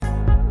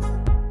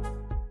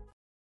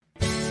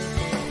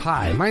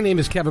Hi, my name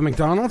is Kevin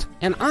McDonald,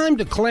 and I'm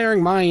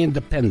declaring my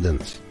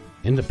independence.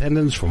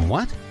 Independence from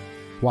what?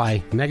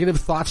 Why, negative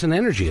thoughts and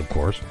energy, of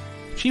course.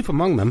 Chief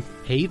among them,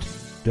 hate,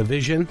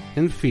 division,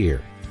 and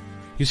fear.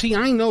 You see,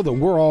 I know that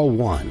we're all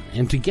one,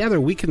 and together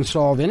we can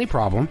solve any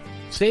problem,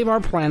 save our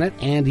planet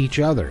and each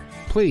other.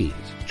 Please,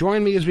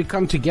 join me as we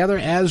come together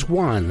as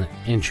one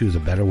and choose a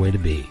better way to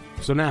be.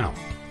 So now,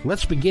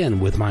 let's begin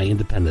with my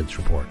independence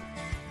report.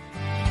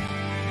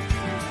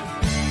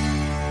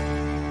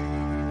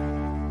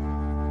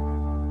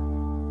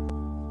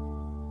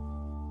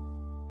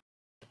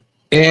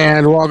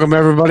 And welcome,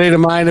 everybody, to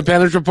my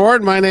Independence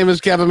Report. My name is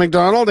Kevin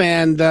McDonald,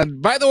 and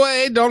by the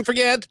way, don't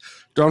forget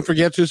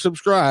to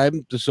subscribe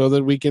so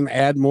that we can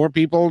add more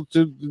people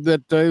to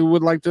that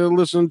would like to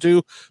listen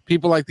to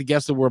people like the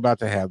guest that we're about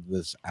to have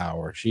this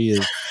hour. She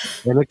is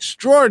an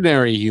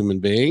extraordinary human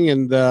being,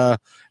 and we're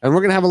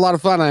going to have a lot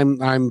of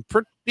fun. I'm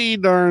pretty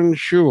darn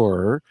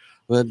sure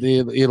that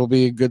it'll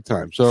be a good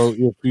time. So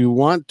if you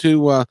want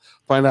to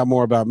find out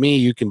more about me,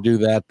 you can do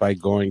that by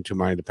going to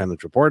my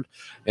Independence Report,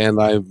 and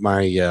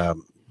my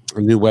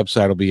new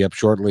website will be up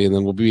shortly, and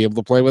then we'll be able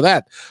to play with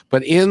that.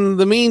 But in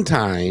the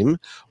meantime,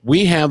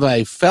 we have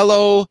a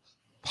fellow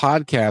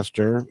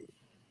podcaster,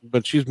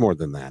 but she's more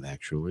than that,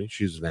 actually.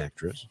 She's an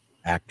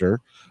actor.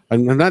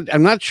 I'm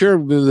not sure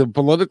the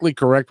politically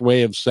correct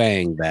way of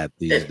saying that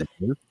these days.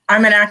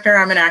 I'm an actor,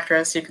 I'm an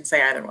actress. You can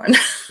say either one.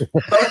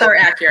 Both are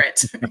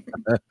accurate.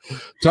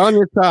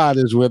 Tanya Todd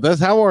is with us.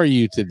 How are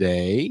you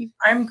today?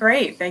 I'm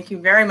great. Thank you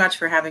very much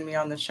for having me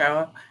on the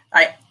show.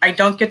 I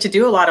don't get to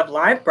do a lot of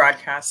live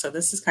broadcasts, so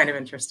this is kind of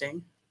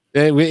interesting.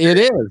 It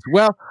is.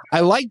 Well, I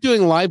like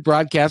doing live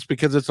broadcasts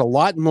because it's a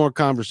lot more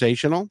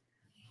conversational.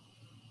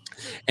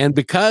 And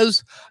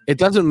because it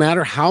doesn't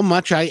matter how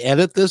much I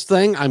edit this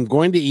thing, I'm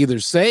going to either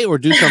say or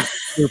do something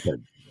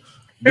stupid.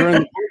 During the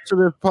course of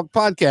this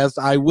podcast,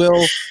 I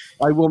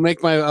will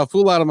make a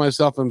fool out of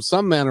myself in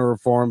some manner or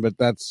form, but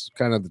that's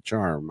kind of the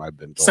charm, I've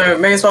been told. So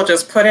may as well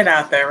just put it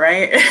out there,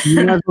 right?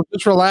 You might as well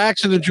just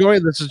relax and enjoy.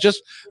 This is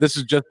just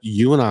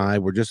you and I.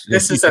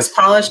 This is as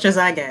polished as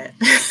I get.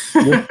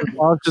 As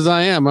polished as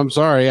I am. I'm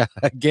sorry, I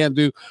can't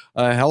do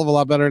a hell of a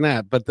lot better than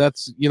that. But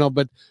that's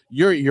but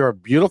you're a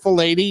beautiful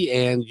lady,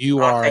 and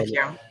Thank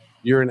you.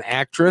 You're an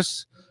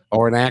actress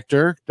or an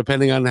actor,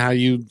 depending on how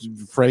you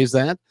phrase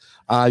that.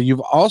 You've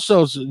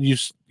also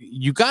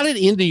you got it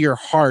into your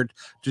heart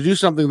to do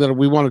something that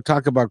we want to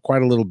talk about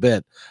quite a little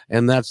bit,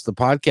 and that's the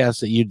podcast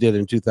that you did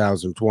in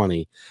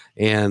 2020.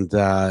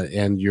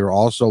 And you're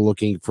also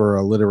looking for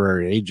a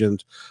literary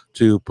agent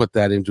to put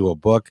that into a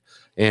book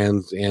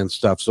and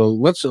stuff. So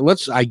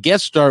let's I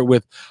guess start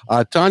with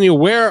Tanya.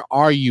 Where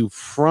are you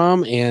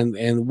from,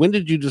 and when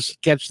did you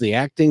just catch the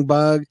acting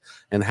bug,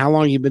 and how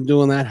long you been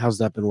doing that? How's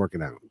that been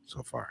working out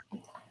so far?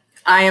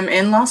 I am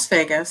in Las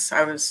Vegas.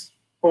 I was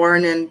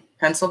born in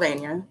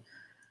Pennsylvania,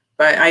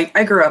 but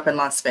I grew up in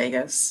Las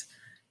Vegas.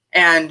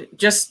 And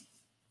just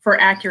for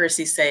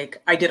accuracy's sake,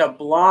 I did a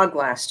blog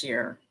last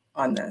year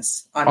on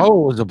this. It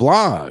was a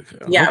blog.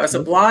 Yeah, It was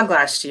a blog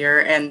last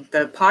year, and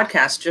the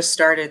podcast just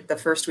started the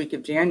first week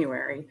of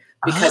January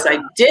because I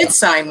did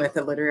sign with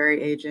a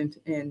literary agent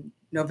in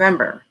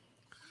November.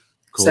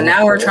 Cool. So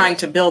now we're trying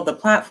to build the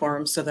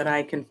platform so that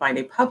I can find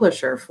a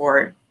publisher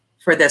for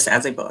this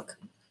as a book.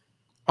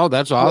 Oh,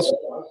 that's awesome.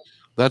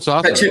 That's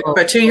awesome.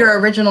 But to your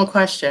original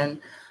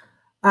question,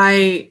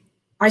 I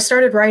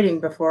started writing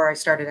before I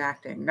started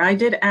acting. Now, I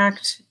did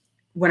act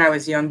when I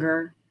was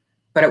younger,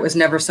 but it was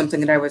never something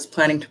that I was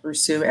planning to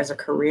pursue as a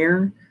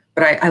career.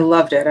 But I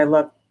loved it. I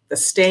loved the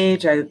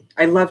stage.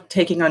 I loved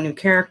taking on new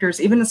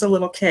characters. Even as a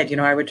little kid,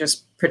 I would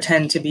just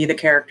pretend to be the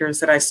characters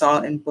that I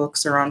saw in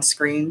books or on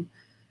screen.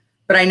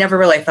 But I never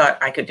really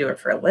thought I could do it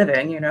for a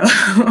living,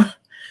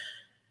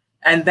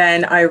 And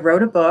then I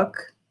wrote a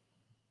book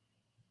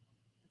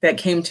that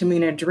came to me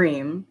in a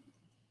dream.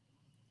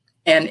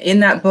 And in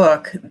that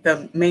book,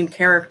 the main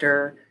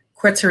character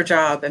quits her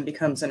job and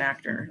becomes an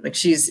actor. Like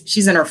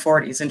she's in her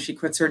 40s and she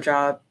quits her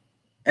job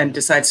and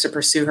decides to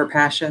pursue her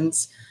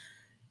passions.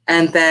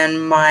 And then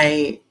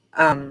my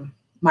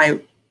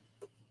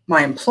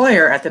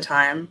employer at the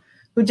time,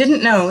 who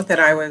didn't know that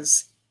I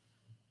was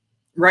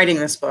writing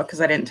this book because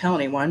I didn't tell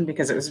anyone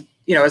because it was,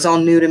 it was all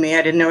new to me.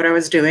 I didn't know what I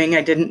was doing.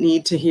 I didn't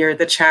need to hear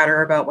the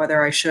chatter about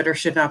whether I should or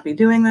should not be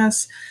doing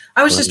this.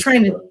 I was just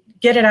trying to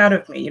get it out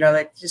of me,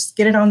 just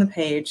get it on the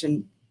page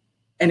and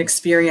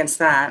experience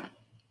that.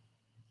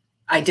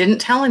 I didn't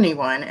tell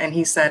anyone. And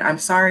he said, I'm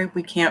sorry,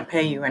 we can't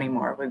pay you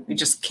anymore. We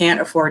just can't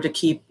afford to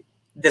keep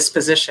this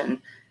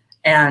position.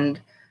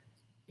 And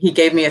he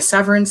gave me a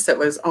severance that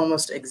was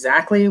almost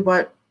exactly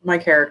what my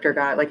character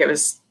got. Like it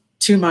was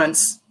 2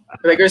 months.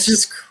 Like it was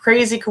just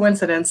crazy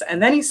coincidence.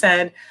 And then he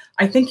said,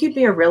 I think you'd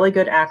be a really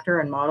good actor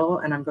and model,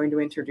 and I'm going to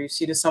introduce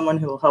you to someone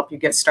who will help you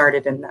get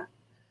started in that.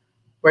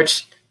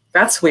 Which,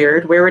 that's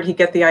weird. Where would he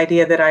get the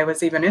idea that I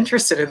was even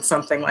interested in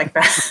something like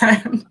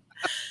that?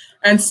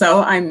 And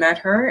so I met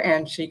her,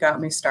 and she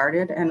got me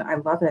started, and I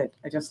love it.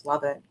 I just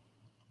love it.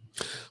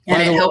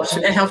 And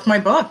it helped my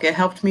book. It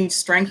helped me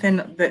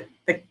strengthen the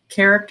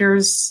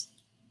characters'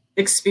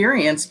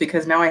 experience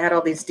because now I had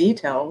all these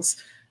details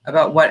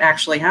about what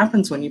actually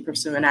happens when you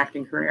pursue an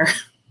acting career.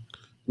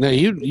 Now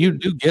you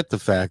do get the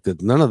fact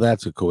that none of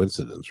that's a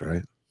coincidence,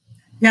 right?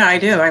 Yeah, I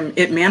do.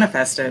 It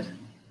manifested.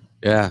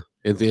 Yeah,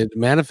 it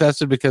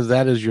manifested because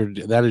that is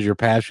your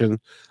passion.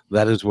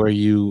 That is where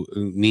you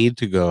need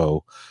to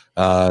go,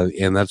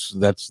 and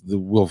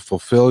will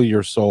fulfill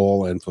your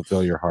soul and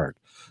fulfill your heart.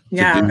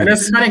 Yeah, and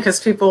it's funny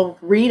because people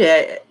read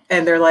it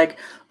and they're like,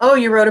 "Oh,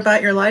 you wrote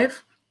about your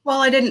life."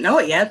 Well, I didn't know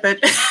it yet, but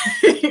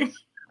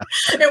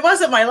it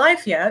wasn't my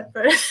life yet.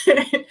 But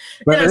in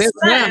a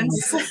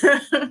sense.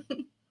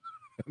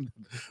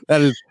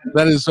 That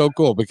is so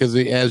cool because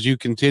as you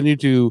continue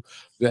to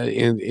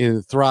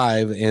in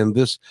thrive, and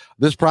this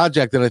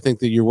project that I think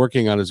that you're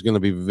working on is going to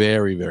be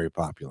very, very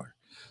popular.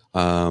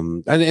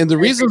 And the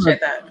reason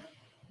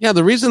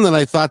the reason that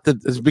I thought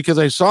that is because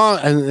I saw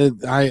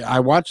and I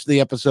watched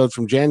the episode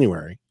from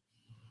January,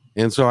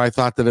 and so I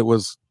thought that it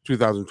was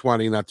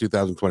 2020, not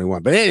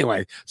 2021. But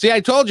anyway, see,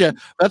 I told you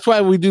that's why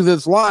we do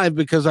this live,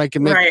 because I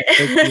can make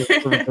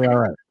it perfectly all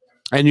right,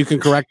 and you can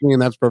correct me,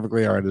 and that's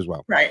perfectly all right as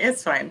well. Right,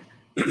 it's fine.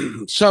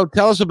 So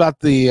tell us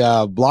about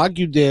the blog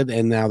you did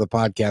and now the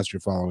podcast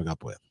you're following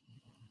up with.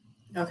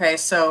 Okay,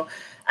 so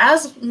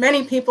as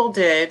many people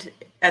did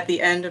at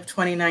the end of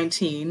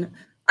 2019,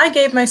 I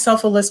gave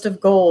myself a list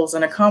of goals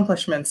and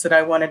accomplishments that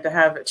I wanted to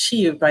have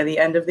achieved by the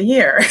end of the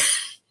year.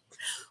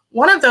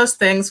 One of those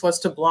things was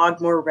to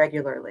blog more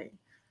regularly.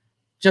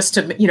 Just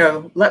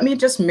to, let me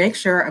just make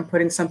sure I'm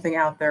putting something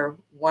out there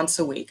once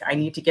a week. I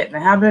need to get in the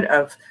habit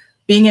of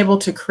being able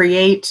to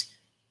create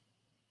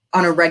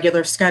on a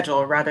regular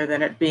schedule rather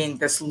than it being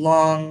this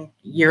long,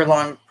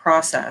 year-long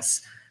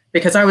process,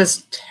 because I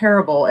was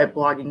terrible at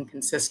blogging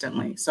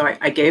consistently. So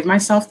I gave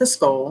myself this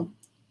goal,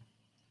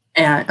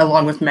 and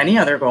along with many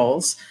other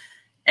goals.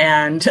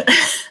 And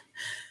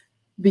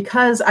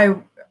because I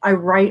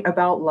write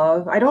about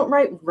love, I don't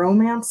write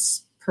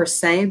romance per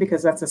se,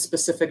 because that's a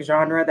specific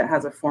genre that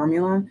has a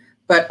formula,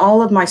 but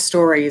all of my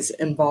stories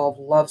involve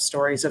love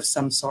stories of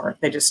some sort.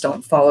 They just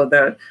don't follow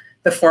the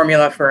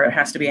formula for it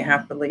has to be a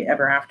happily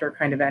ever after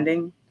kind of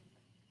ending.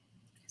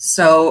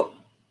 So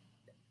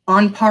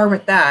on par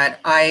with that,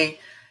 I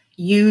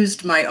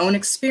used my own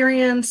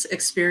experience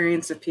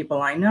of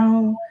people I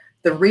know,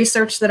 the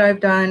research that I've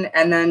done,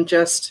 and then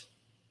just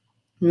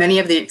many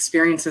of the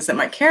experiences that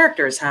my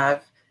characters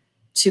have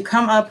to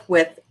come up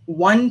with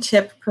one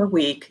tip per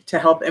week to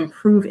help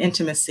improve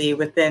intimacy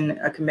within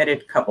a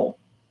committed couple.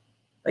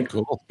 Like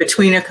cool.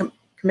 Between a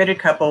committed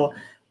couple,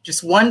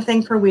 just one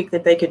thing per week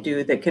that they could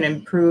do that can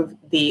improve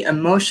the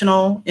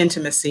emotional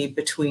intimacy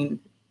between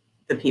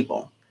the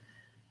people.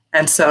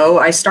 And so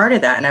I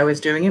started that, and I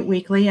was doing it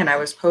weekly, and I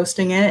was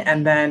posting it.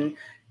 And then,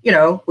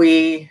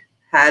 we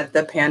had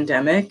the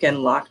pandemic and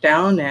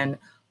lockdown, and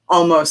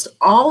almost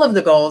all of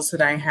the goals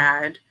that I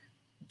had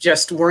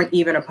just weren't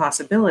even a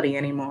possibility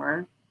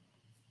anymore.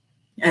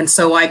 And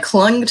so I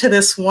clung to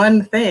this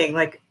one thing,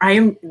 like I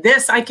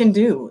can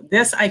do,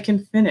 this I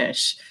can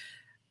finish.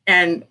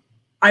 And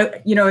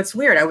it's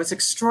weird. I was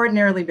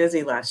extraordinarily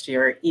busy last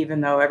year, even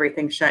though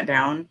everything shut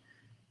down,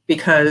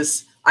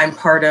 because I'm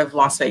part of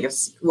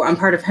I'm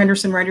part of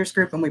Henderson Writers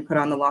Group, and we put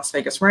on the Las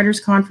Vegas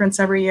Writers Conference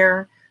every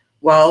year.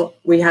 Well,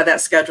 we had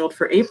that scheduled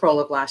for April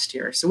of last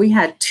year. So we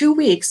had 2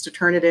 weeks to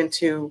turn it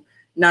into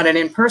not an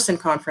in-person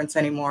conference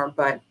anymore,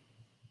 but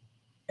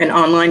an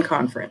online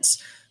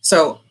conference.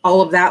 So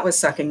all of that was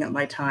sucking up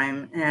my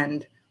time.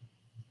 And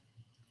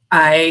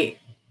I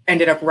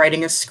ended up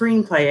writing a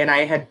screenplay, and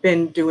I had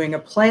been doing a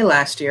play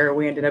last year.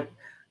 We ended up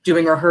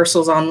doing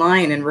rehearsals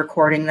online and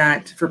recording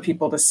that for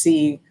people to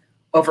see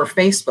over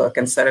Facebook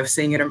instead of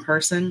seeing it in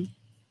person.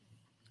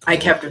 I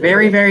kept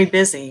very, very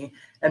busy.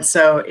 And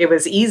so it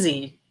was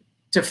easy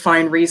to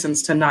find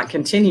reasons to not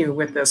continue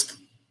with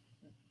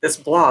this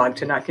blog,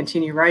 to not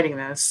continue writing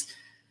this.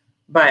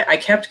 But I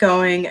kept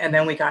going, and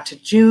then we got to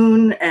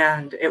June,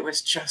 and it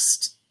was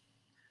just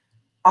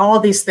all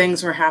of these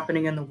things were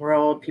happening in the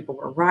world. People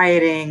were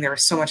rioting. There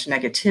was so much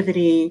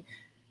negativity.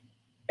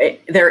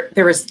 There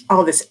was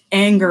all this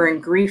anger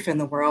and grief in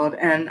the world,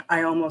 and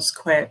I almost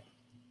quit.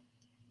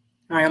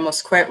 I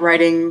almost quit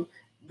writing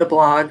the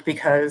blog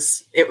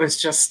because it was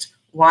just,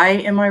 why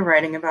am I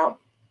writing about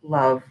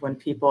love when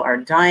people are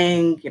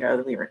dying?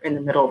 We were in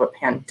the middle of a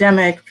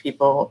pandemic.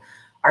 People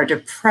are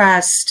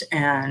depressed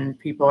and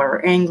people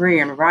are angry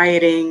and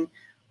rioting.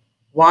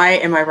 Why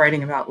am I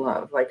writing about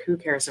love? Like, who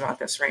cares about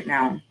this right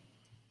now?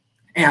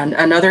 And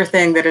another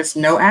thing that is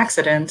no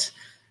accident,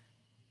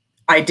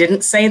 I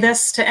didn't say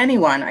this to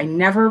anyone. I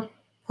never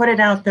put it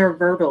out there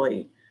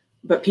verbally,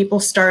 but people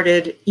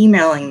started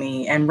emailing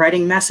me and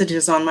writing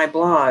messages on my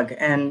blog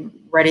and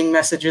writing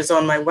messages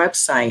on my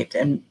website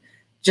and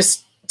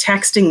just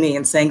texting me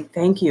and saying,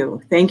 thank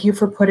you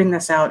for putting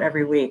this out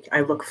every week.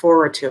 I look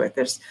forward to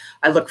it.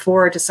 I look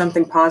forward to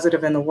something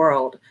positive in the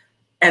world.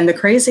 And the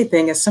crazy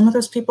thing is, some of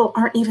those people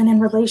aren't even in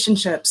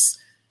relationships.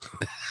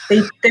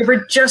 They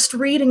were just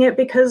reading it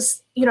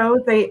because,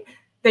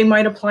 they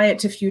might apply it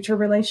to future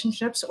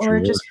relationships, or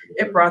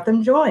it brought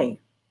them joy.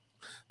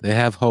 They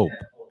have hope.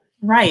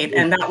 Right.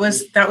 And that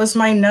was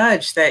my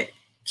nudge, that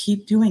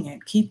keep doing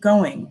it, keep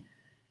going.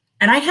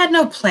 And I had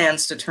no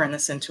plans to turn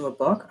this into a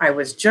book. I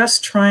was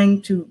just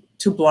trying to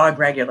blog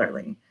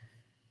regularly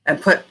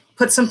and put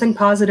something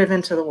positive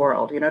into the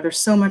world. You know, there's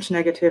so much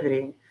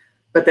negativity,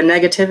 but the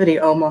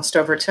negativity almost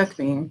overtook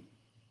me.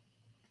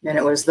 And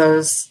it was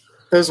those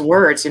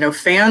words, you know,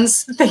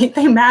 fans,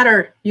 they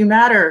matter. You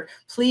matter.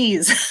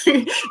 Please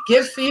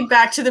give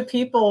feedback to the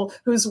people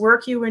whose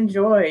work you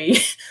enjoy,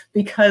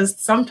 because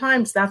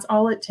sometimes that's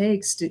all it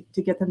takes to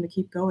get them to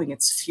keep going.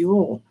 It's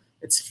fuel.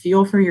 It's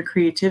fuel for your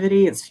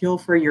creativity. It's fuel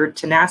for your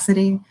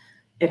tenacity.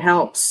 It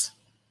helps.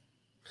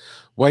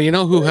 Well, you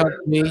know who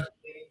helped me?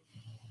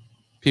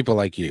 People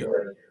like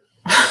you.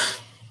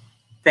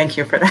 Thank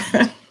you for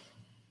that.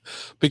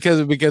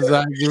 Because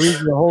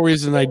the whole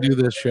reason I do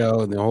this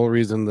show, and the whole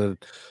reason that,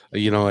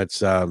 you know,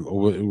 it's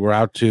we're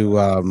out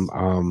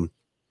to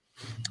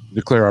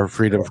declare our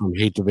freedom from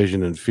hate,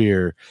 division, and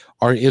fear,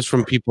 is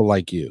from people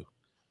like you,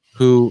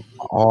 who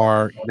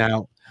are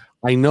now.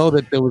 I know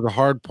that there was a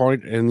hard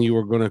point, and you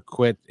were going to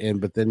quit,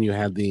 but then you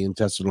had the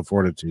intestinal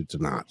fortitude to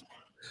not,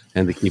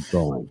 and to keep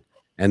going,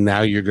 and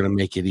now you're going to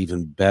make it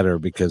even better,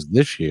 because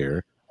this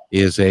year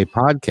is a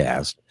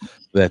podcast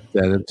that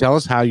tell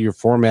us how you're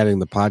formatting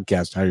the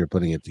podcast, how you're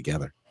putting it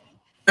together.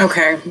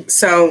 Okay,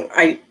 so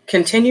I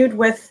continued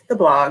with the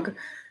blog,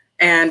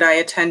 and I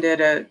attended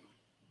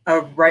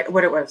a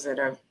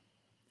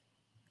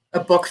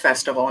book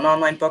festival, an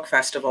online book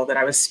festival that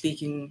I was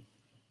speaking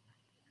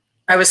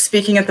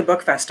at the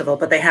book festival,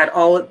 but they had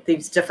all of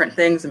these different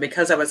things. And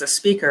because I was a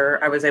speaker,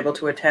 I was able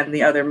to attend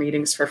the other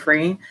meetings for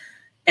free.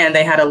 And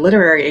they had a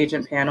literary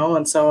agent panel.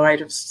 And so I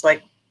just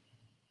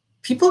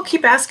people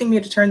keep asking me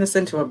to turn this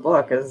into a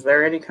book. Is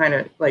there any kind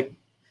of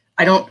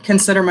I don't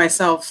consider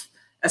myself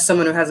as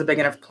someone who has a big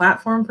enough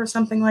platform for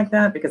something like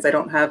that, because I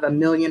don't have 1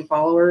 million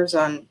followers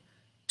on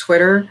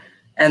Twitter.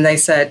 And they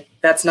said,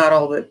 that's not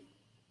all that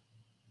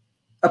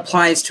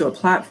applies to a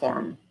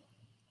platform,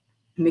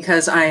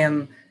 because I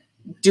am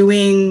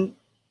doing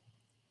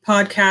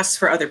podcasts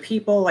for other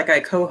people. Like,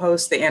 I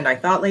co-host the And I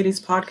Thought Ladies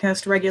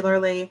podcast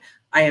regularly.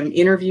 I am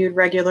interviewed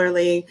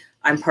regularly.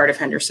 I'm part of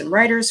Henderson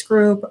Writers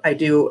Group. I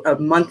do a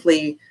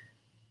monthly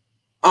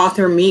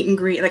author meet and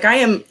greet. Like, I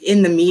am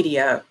in the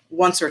media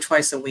once or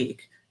twice a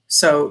week.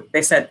 So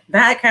they said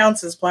that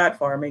counts as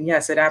platform. And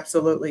yes, it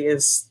absolutely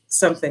is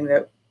something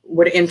that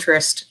would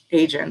interest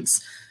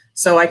agents.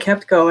 So I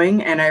kept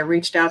going, and I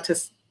reached out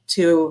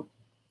to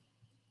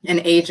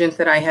an agent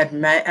that I had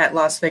met at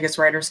Las Vegas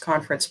Writers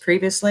Conference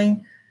previously.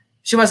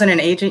 She wasn't an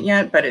agent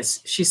yet, but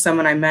she's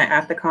someone I met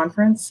at the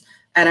conference.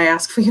 And I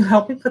asked, will you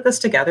help me put this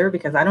together?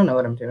 Because I don't know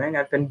what I'm doing.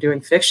 I've been doing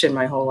fiction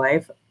my whole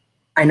life.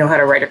 I know how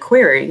to write a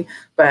query,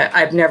 but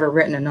I've never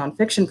written a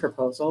nonfiction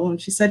proposal.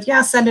 And she said,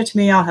 yeah, send it to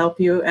me. I'll help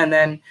you. And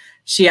then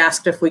she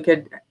asked if we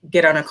could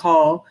get on a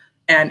call.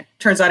 And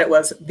turns out it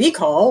was the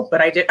call,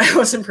 but I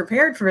wasn't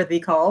prepared for the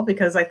call,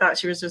 because I thought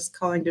she was just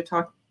calling to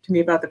talk to me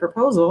about the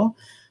proposal.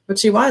 But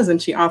she was,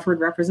 and she offered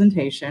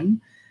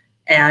representation.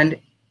 And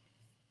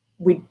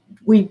we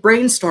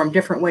brainstormed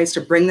different ways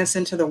to bring this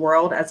into the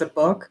world as a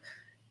book.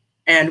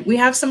 And we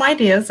have some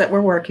ideas that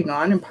we're working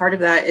on. And part of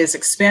that is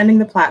expanding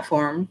the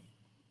platform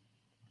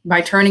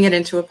by turning it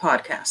into a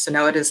podcast. So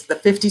now it is the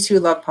 52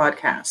 Love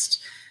Podcast.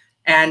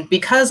 And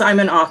because I'm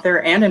an author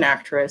and an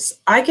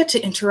actress, I get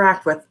to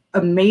interact with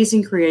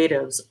amazing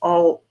creatives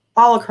all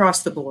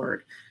across the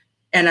board.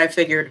 And I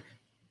figured,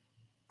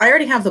 I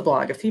already have the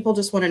blog. If people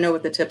just want to know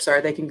what the tips are,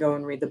 they can go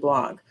and read the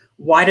blog.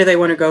 Why do they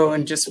want to go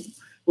and just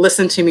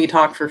listen to me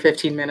talk for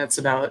 15 minutes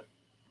about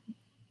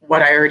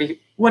what I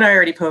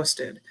already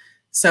posted?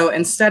 So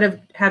instead of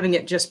having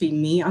it just be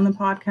me on the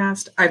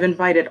podcast, I've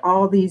invited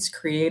all these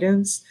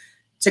creatives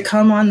to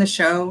come on the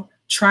show,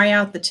 try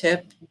out the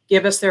tip,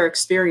 give us their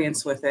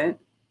experience with it,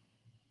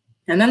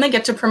 and then they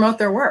get to promote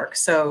their work.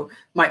 So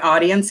my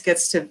audience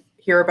gets to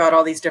hear about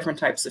all these different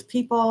types of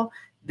people.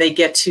 They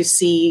get to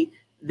see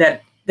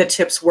that the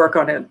tips work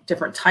on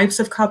different types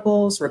of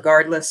couples,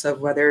 regardless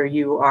of whether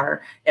you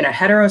are in a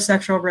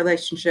heterosexual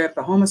relationship,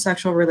 a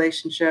homosexual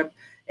relationship.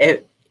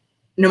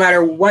 No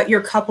matter what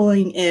your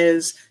coupling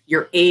is,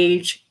 your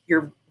age,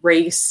 your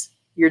race,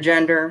 your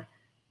gender,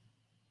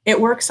 it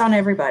works on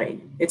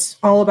everybody. It's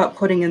all about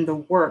putting in the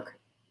work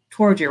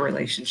toward your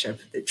relationship,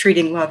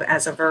 treating love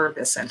as a verb,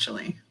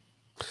 essentially.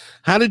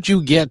 How did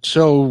you get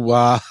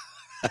so,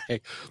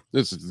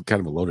 this is kind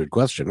of a loaded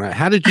question, right?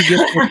 How did you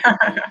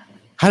get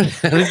how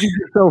did you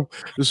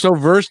get so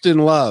versed in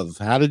love?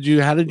 How did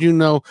you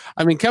know?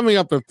 I mean, coming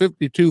up with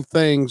 52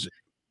 things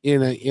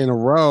in a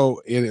row,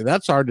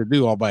 that's hard to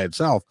do all by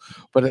itself.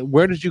 But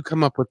where did you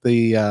come up with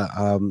the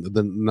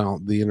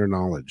inner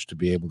knowledge to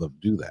be able to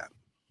do that?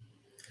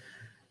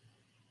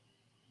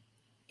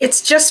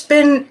 It's just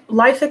been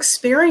life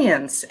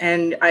experience.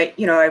 And I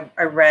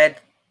read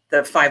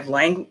the five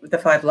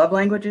love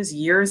languages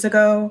years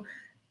ago.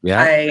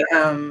 Yeah.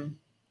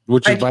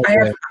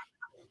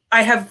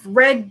 I have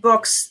read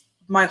books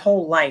my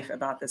whole life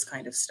about this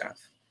kind of stuff.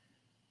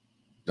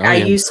 Oh, I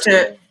used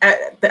to,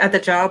 at the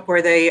job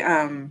where they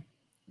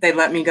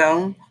let me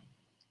go,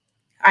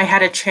 I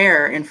had a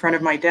chair in front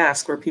of my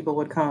desk where people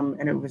would come,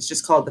 and it was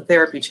just called the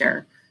therapy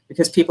chair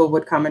because people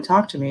would come and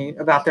talk to me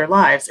about their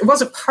lives. It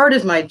wasn't part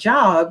of my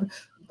job,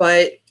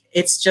 but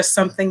it's just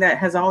something that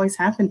has always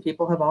happened.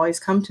 People have always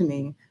come to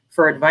me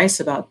for advice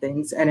about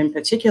things, and in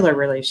particular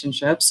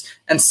relationships.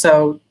 And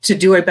so to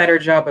do a better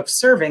job of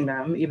serving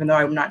them, even though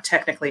I'm not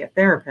technically a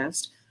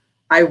therapist,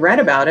 I read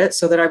about it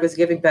so that I was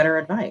giving better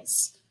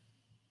advice.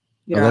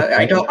 You know,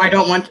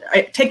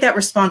 I take that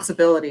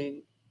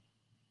responsibility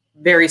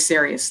very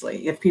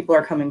seriously if people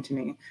are coming to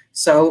me.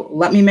 So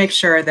let me make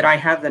sure that I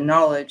have the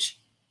knowledge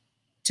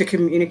to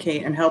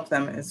communicate and help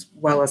them as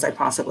well as I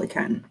possibly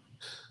can.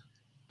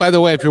 By the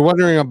way, if you're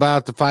wondering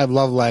about the 5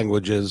 love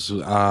languages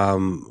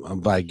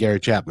by Gary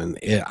Chapman,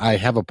 I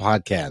have a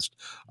podcast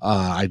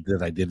I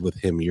did with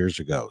him years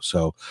ago.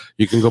 So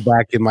you can go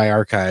back in my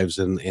archives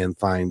and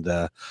find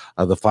the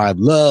 5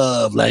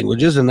 love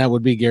languages, and that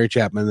would be Gary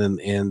Chapman.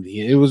 And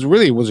it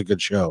was a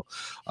good show.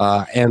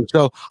 And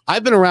so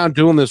I've been around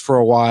doing this for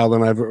a while,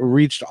 and I've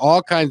reached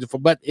all kinds of,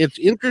 but it's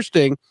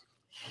interesting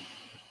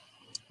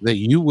that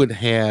you would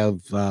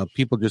have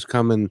people just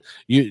come and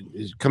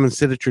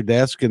sit at your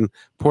desk and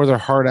pour their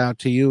heart out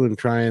to you and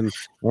try and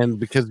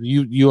because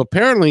you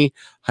apparently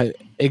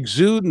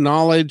exude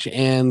knowledge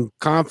and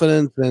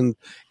confidence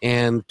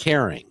and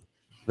caring.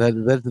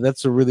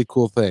 That's a really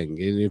cool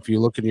thing. And if you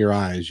look in your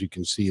eyes, you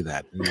can see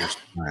that in your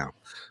smile.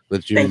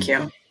 Thank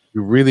you.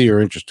 You really are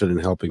interested in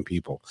helping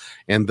people,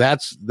 and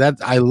that's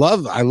I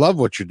love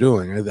what you're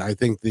doing. I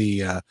think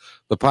the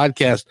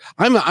podcast.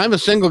 I'm a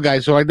single guy,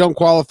 so I don't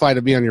qualify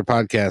to be on your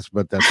podcast,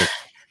 but that's it.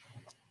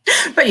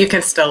 But you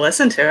can still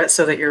listen to it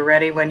so that you're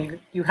ready when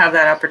you have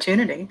that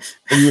opportunity.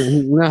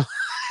 No.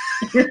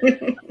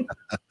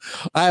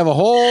 I have a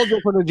whole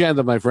different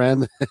agenda, my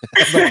friend,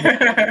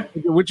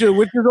 which is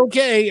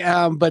okay.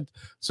 But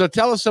so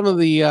tell us some of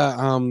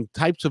the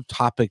types of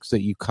topics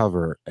that you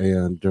cover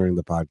during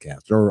the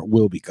podcast or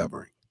will be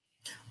covering.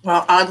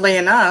 Well, oddly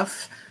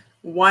enough,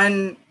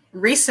 one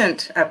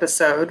recent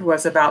episode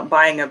was about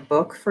buying a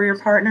book for your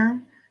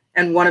partner.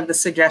 And one of the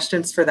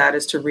suggestions for that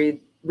is to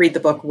read the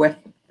book with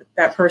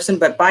that person,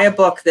 but buy a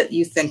book that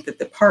you think that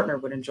the partner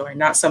would enjoy,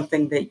 not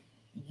something that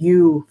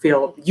you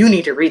feel you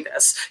need to read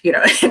this. You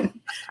know,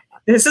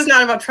 this is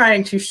not about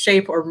trying to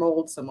shape or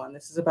mold someone.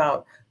 This is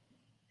about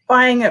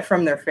buying it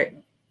from their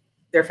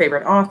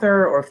favorite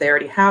author, or if they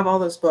already have all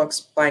those books,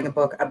 buying a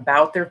book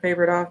about their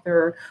favorite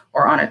author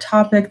or on a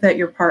topic that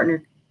your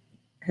partner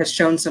has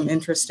shown some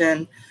interest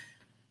in.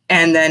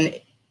 And then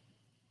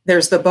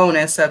there's the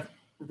bonus of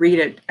read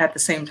it at the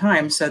same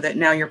time so that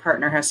now your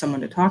partner has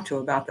someone to talk to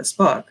about this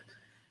book.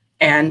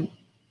 And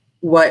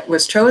what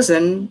was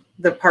chosen,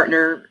 the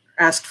partner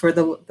asked for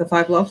the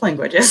 5 love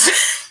languages.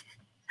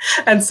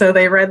 And so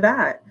they read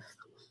that.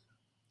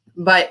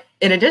 But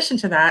in addition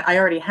to that, I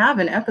already have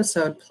an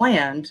episode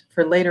planned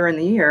for later in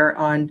the year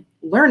on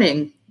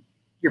learning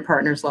your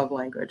partner's love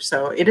language.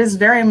 So it is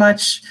very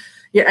much,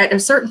 at a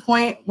certain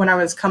point when I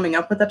was coming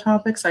up with the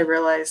topics, I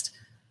realized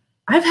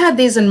I've had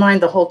these in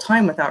mind the whole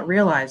time without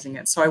realizing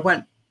it. So I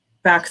went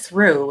back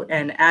through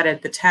and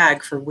added the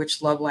tag for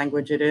which love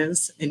language it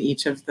is in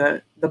each of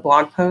the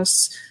blog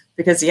posts,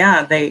 because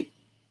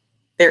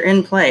they're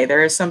in play.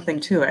 There is something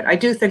to it. I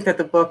do think that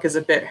the book is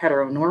a bit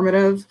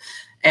heteronormative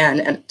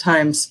and at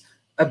times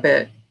a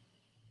bit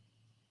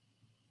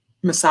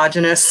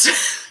misogynist,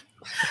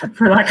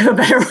 for lack of a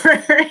better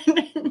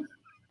word.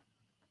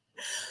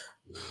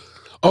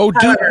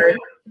 However,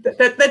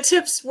 the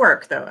tips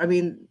work, though. I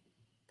mean,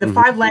 the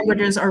 5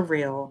 languages are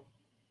real.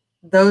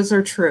 Those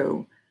are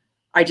true.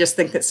 I just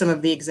think that some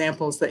of the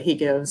examples that he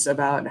gives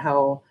about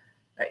how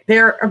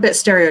they're a bit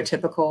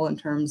stereotypical in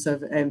terms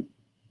of a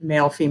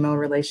male-female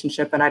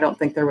relationship, and I don't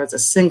think there was a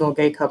single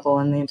gay couple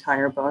in the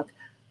entire book.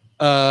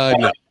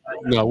 No.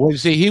 Well,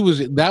 see,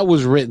 that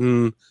was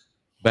written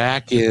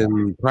back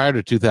in prior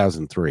to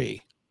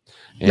 2003,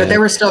 but there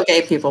were still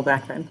gay people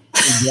back then.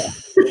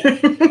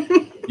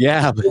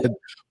 Yeah,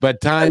 but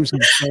times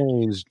have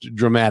changed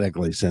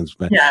dramatically since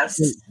then.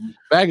 Yes.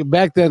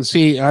 Back then,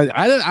 see,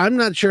 I'm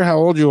not sure how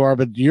old you are,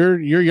 but you're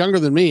younger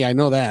than me. I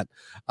know that.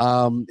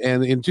 And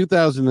in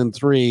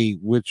 2003,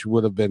 which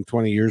would have been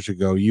 20 years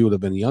ago, you would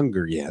have been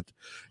younger yet.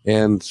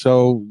 And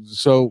so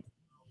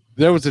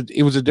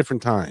it was a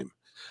different time.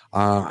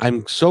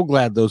 I'm so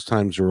glad those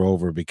times are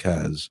over,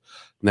 because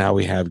now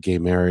we have gay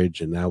marriage,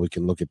 and now we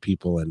can look at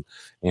people and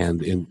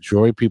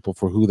enjoy people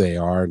for who they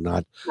are,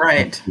 not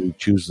right to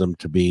choose them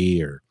to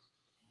be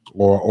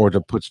or to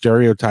put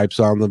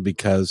stereotypes on them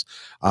because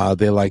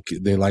they like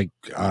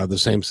the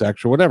same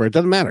sex or whatever. It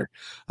doesn't matter.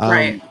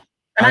 Right.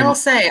 And I will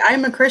say,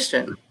 I'm a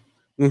Christian.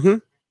 Mm-hmm.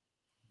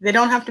 They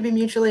don't have to be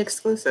mutually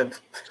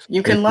exclusive.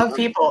 You can love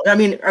people. I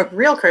mean, a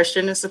real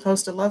Christian is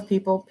supposed to love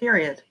people,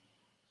 period.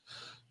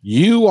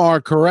 You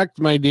are correct,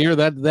 my dear.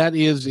 That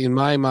is, in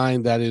my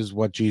mind, that is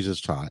what Jesus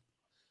taught.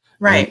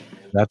 Right.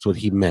 And that's what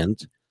he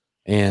meant.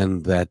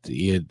 And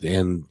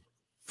and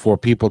for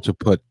people to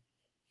put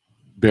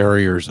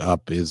barriers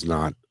up is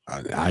not,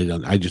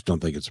 I just don't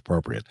think it's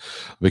appropriate,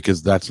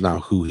 because that's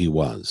not who he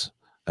was.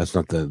 That's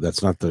not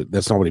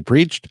what he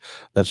preached.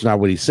 That's not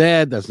what he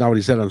said. That's not what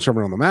he said on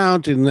Sermon on the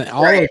Mount and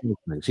all of those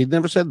things. He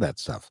never said that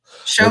stuff.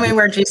 Show me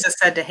where Jesus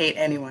said to hate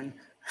anyone.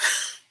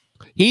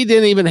 He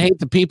didn't even hate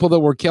the people that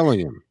were killing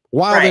him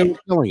while they were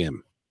killing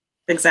him.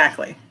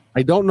 Exactly.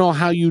 I don't know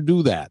how you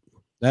do that.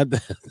 That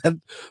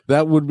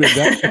would be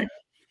that.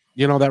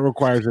 That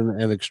requires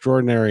an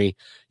extraordinary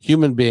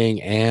human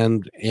being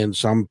and, in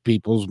some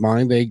people's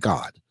mind, a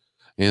god.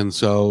 And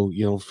so,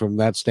 from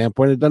that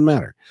standpoint, it doesn't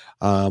matter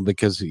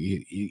because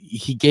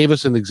he gave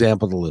us an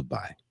example to live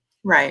by.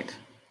 Right.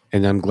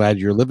 And I'm glad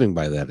you're living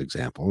by that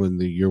example,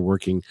 and you're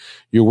working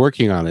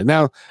on it.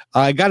 Now,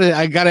 I gotta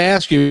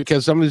ask you,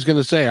 because somebody's going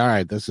to say, all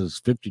right, this is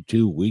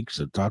 52 weeks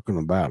of talking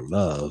about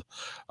love.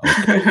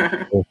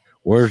 Okay.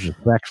 Where's the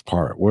sex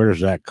part? Where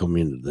does that come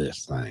into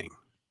this thing?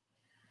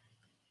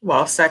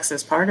 Well, sex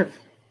is part of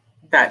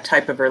that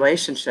type of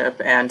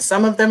relationship, and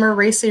some of them are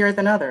racier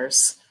than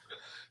others.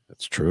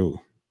 That's true.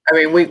 I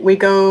mean, we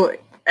go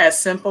as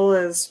simple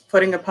as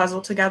putting a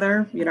puzzle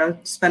together,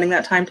 spending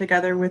that time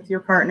together with your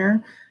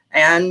partner.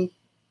 And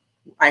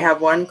I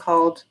have one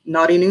called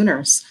Naughty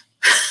Nooners.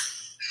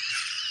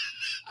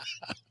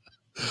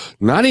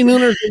 Naughty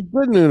Nooners and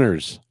good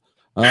Nooners.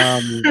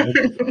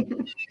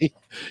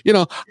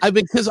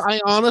 Because I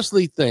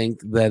honestly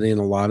think that in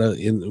a lot of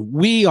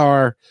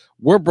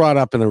we're brought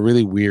up in a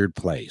really weird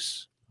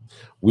place.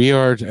 We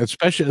are,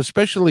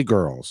 especially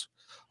girls.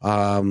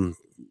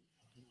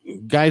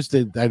 Guys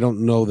that I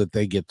don't know that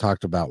they get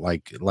talked about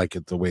like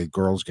it the way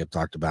girls get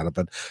talked about it,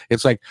 but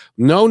it's like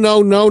no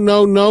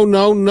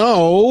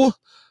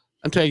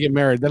until you get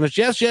married. Then it's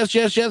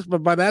yes,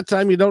 but by that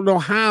time you don't know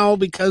how,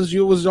 because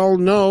you was all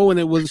no, and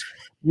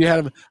you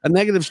had a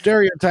negative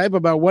stereotype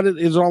about what it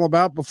is all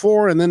about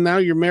before, and then now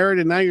you're married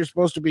and now you're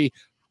supposed to be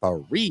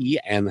free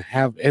and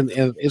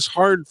it's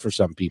hard for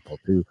some people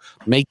to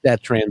make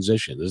that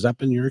transition. Has that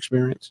been your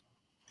experience?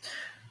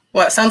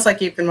 Well, it sounds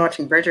like you've been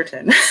watching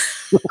Bridgerton.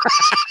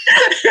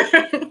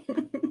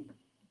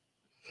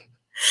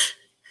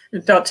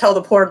 Don't tell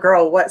the poor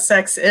girl what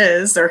sex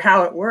is or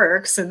how it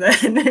works, and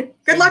then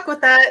good luck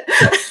with that.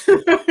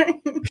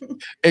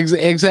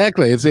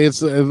 Exactly.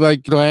 It's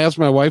like, I asked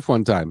my wife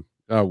one time.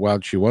 Well,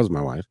 she was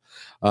my wife.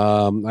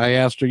 I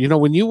asked her,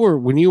 when you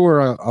were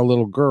a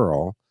little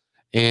girl,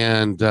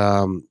 and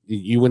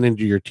you went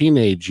into your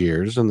teenage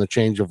years and the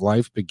change of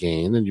life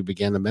began and you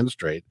began to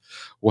menstruate.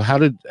 Well, how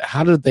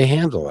did they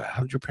handle that?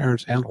 How did your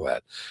parents handle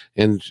that?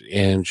 And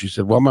she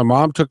said, well, my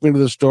mom took me to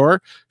the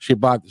store. She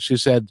bought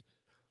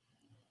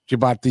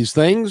these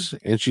things,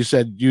 and she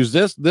said, use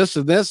this, and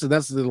this, and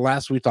that's the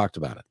last we talked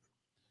about it.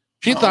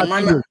 She thought my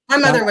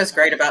mother was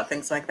great about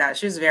things like that.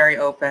 She was very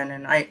open,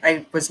 and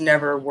I was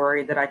never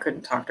worried that I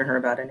couldn't talk to her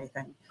about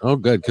anything. Oh,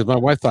 good, because my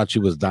wife thought she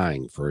was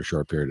dying for a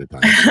short period of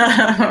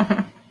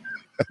time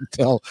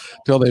until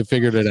they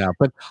figured it out.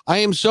 But I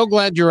am so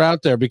glad you're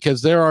out there,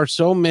 because there are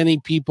so many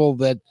people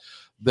that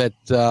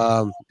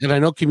and I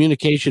know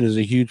communication is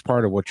a huge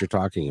part of what you're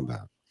talking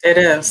about. It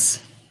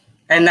is,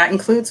 and that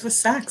includes with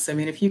sex. I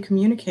mean, if you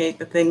communicate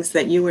the things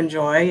that you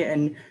enjoy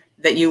and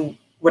that you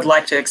would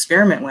like to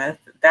experiment with,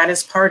 that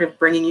is part of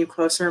bringing you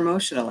closer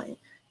emotionally.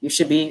 You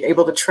should be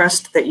able to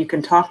trust that you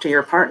can talk to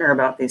your partner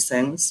about these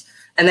things.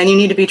 And then you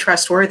need to be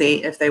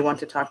trustworthy if they want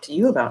to talk to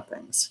you about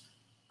things.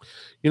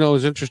 It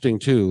was interesting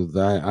too.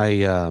 I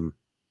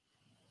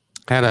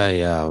had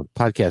a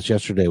podcast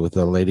yesterday with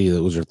a lady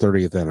that was her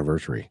 30th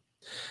anniversary.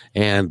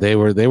 And they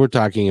were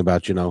talking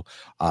about,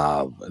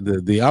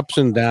 the ups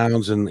and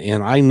downs. And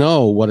I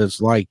know what it's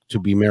like to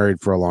be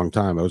married for a long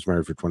time. I was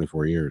married for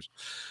 24 years.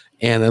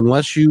 And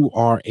unless you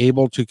are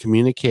able to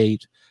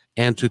communicate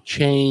and to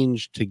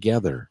change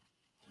together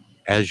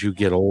as you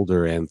get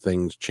older and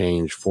things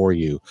change for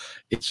you,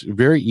 it's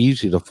very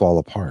easy to fall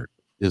apart,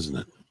 isn't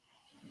it?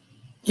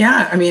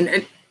 Yeah. I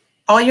mean,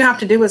 all you have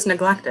to do is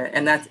neglect it.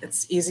 And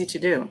it's easy to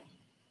do.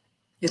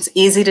 It's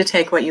easy to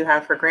take what you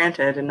have for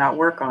granted and not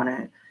work on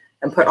it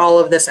and put all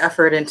of this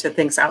effort into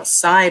things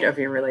outside of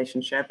your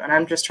relationship. And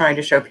I'm just trying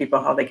to show people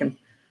how they can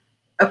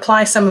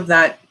apply some of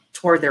that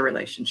toward their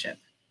relationship.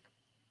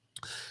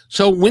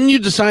 So when you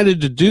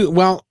decided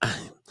to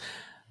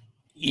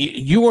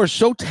you are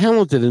so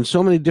talented in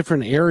so many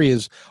different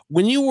areas.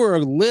 When you were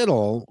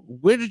little,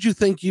 where did you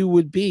think you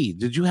would be?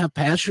 Did you have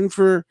passion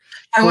for?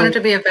 I wanted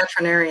to be a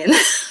veterinarian.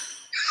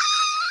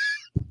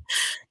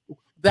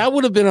 That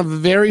would have been a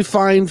very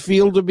fine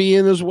field to be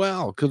in as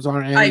well, because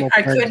our animal.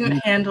 I couldn't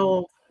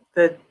handle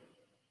the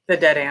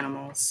dead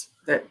animals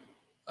that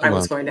I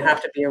was going to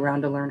have to be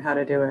around to learn how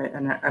to do it,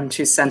 and I'm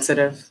too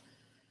sensitive.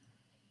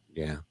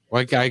 Yeah,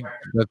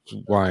 that's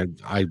why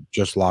I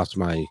just lost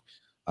my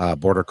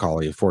border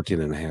collie of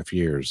 14 and a half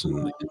years,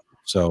 and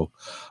so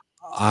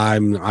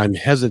I'm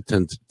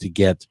hesitant to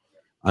get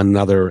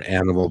another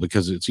animal,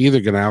 because it's either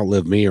going to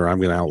outlive me or I'm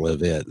going to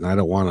outlive it, and I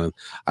don't want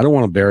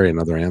to bury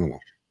another animal.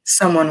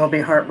 Someone will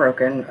be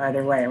heartbroken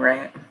either way,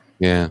 right?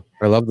 Yeah,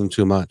 I love them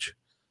too much.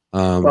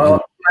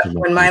 Well,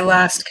 when my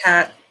last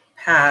cat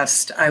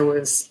passed, I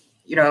was,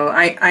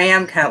 I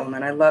am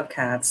Catwoman. I love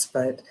cats,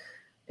 but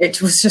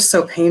it was just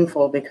so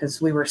painful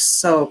because we were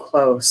so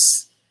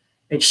close.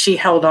 And she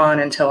held on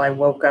until I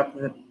woke up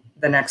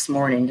the next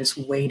morning, just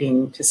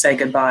waiting to say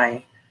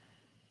goodbye.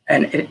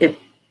 And it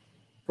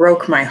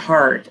broke my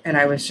heart. And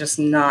I was just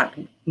not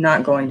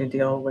going to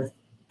deal with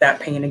that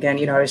pain again.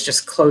 You know, I was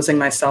just closing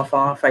myself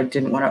off. I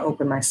didn't want to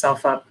open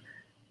myself up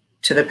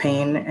to the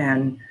pain.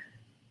 And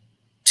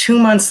 2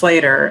 months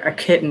later, a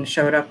kitten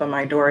showed up on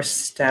my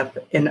doorstep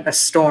in a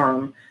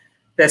storm.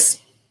 This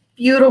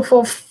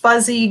beautiful,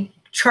 fuzzy,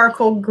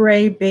 charcoal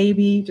gray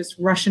baby, just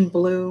Russian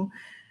blue.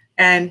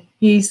 And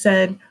he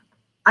said,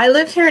 "I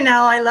live here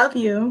now. I love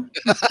you.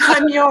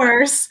 I'm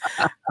yours."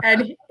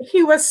 And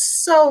he was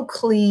so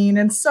clean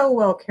and so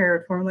well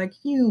cared for. I'm like,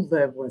 you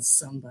live with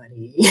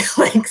somebody.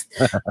 Like,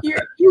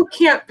 you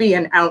can't be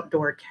an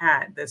outdoor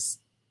cat, this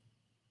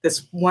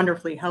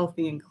wonderfully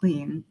healthy and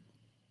clean.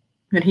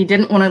 And he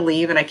didn't want to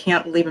leave, and I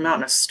can't leave him out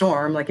in a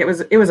storm. Like, it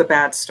was a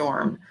bad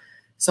storm.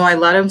 So I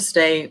let him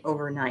stay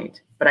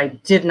overnight, but I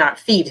did not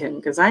feed him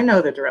because I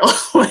know the drill.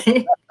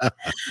 Like,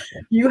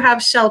 you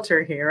have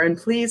shelter here, and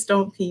please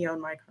don't pee on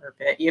my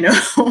carpet, you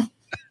know?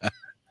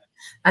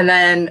 And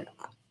then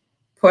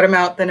put him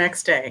out the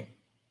next day.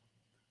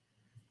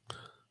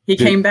 He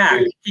came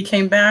back.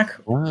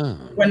 Wow.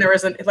 When there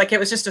was it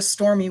was just a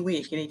stormy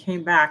week, and he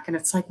came back, and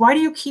it's like, why do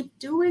you keep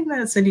doing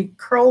this? And he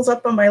curls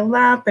up on my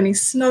lap, and he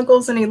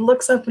snuggles, and he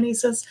looks up, and he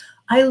says,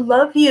 "I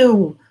love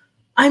you.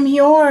 I'm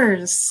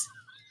yours.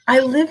 I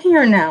live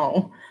here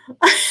now."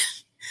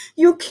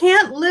 You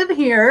can't live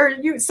here.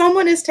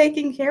 Someone is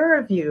taking care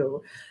of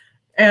you.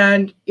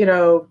 And, you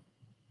know,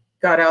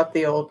 got out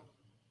the old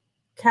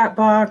cat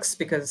box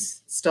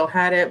because still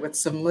had it with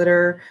some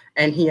litter.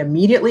 And he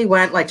immediately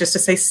went, like, just to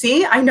say,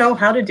 "See, I know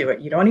how to do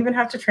it. You don't even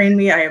have to train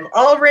me. I am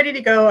all ready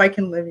to go. I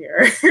can live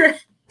here."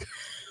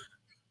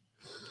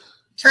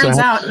 Turns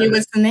out he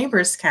was the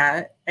neighbor's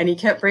cat, and he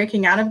kept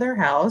breaking out of their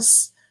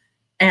house,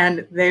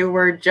 and they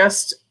were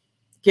just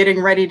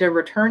getting ready to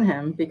return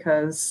him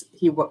because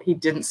he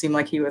didn't seem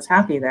like he was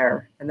happy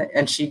there.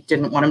 And she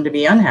didn't want him to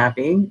be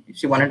unhappy.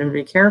 She wanted him to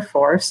be cared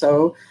for.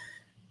 So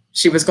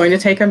she was going to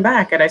take him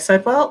back. And I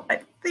said, "Well, I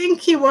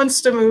think he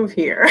wants to move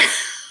here."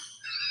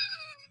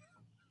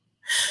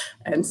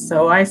 And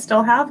so I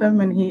still have him.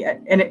 And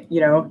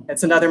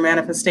it's another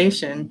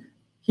manifestation.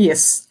 He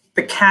is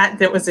the cat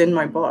that was in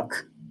my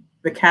book,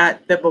 the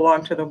cat that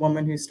belonged to the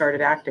woman who started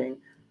acting.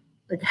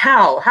 Like,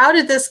 how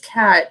did this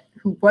cat,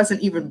 who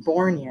wasn't even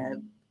born yet,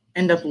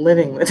 end up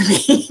living with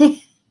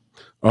me?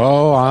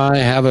 Oh, I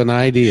have an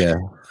idea.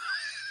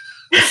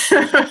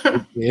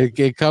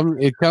 it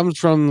comes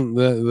from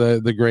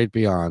the great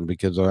beyond,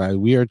 because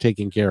we are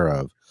taken care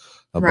of.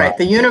 Right.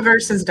 The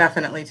universe is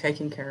definitely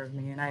taking care of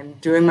me, and I'm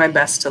doing my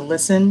best to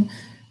listen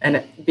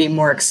and be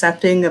more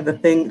accepting of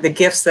the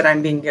gifts that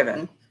I'm being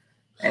given.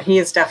 And he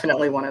is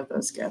definitely one of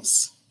those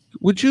gifts.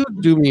 Would you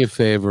do me a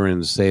favor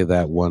and say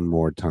that one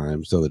more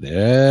time so that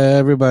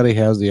everybody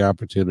has the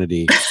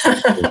opportunity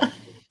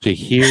to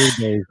hear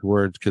those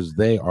words, because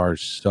they're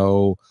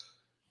so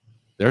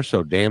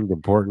damned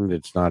important.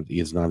 It's not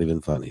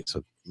even funny.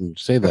 So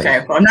say that.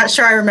 Okay. Well, I'm not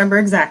sure I remember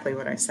exactly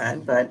what I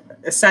said, but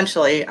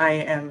essentially I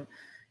am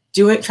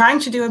trying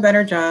to do a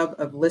better job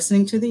of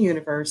listening to the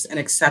universe and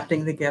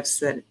accepting the gifts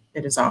that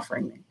it is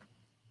offering me.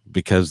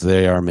 Because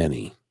they are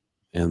many,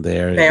 and they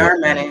are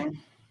many.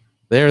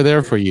 They're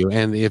there for you.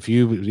 And if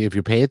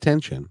you pay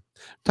attention,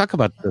 talk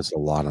about this a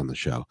lot on the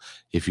show.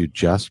 If you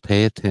just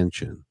pay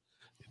attention,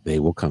 they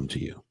will come to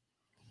you.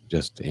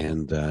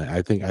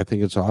 I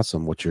think it's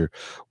awesome what you're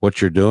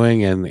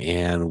doing, and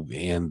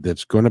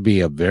it's going to be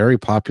a very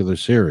popular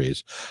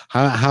series.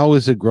 How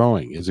is it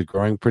growing? Is it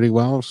growing pretty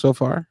well so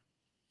far?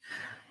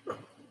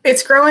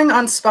 It's growing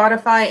on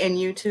Spotify and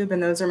YouTube,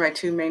 and those are my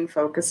two main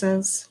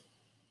focuses.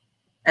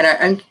 And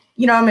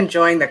I'm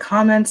enjoying the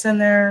comments in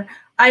there.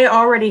 I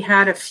already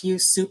had a few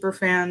super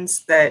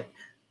fans that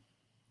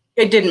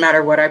it didn't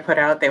matter what I put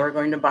out, they were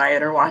going to buy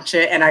it or watch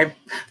it. And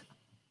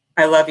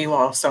I love you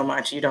all so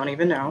much. You don't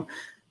even know.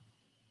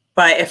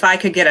 But if I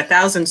could get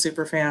 1,000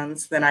 super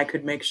fans, then I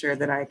could make sure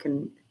that I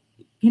can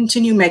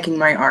continue making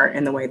my art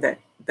in the way that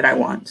I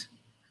want.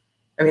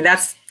 I mean,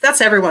 that's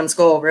everyone's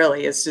goal,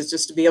 really, is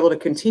just to be able to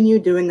continue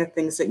doing the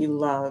things that you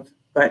love,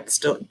 but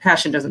still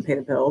passion doesn't pay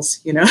the bills,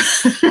 you know?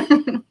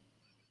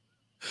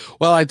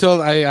 Well,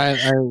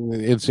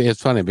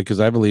 it's funny because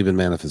I believe in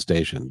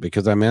manifestation,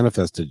 because I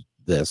manifested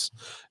this,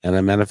 and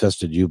I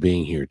manifested you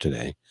being here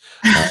today.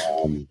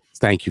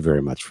 Thank you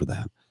very much for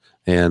that.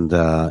 And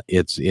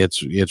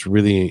it's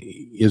really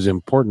is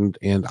important.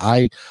 And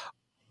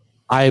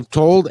I've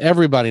told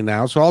everybody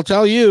now, so I'll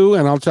tell you,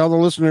 and I'll tell the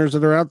listeners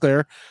that are out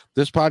there,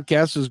 this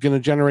podcast is going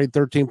to generate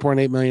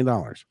 $13.8 million.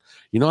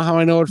 You know how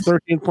I know it's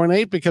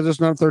 13.8? Because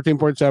it's not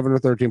 13.7 or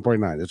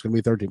 13.9. It's going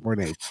to be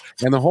 13.8.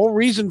 And the whole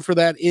reason for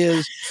that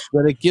is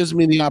that it gives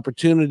me the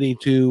opportunity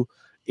to,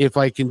 if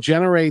I can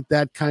generate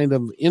that kind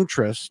of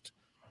interest,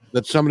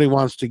 that somebody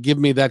wants to give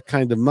me that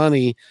kind of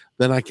money,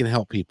 then I can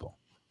help people.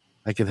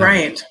 I can help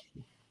right.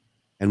 People.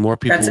 And more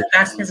people.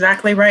 That's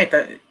exactly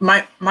right.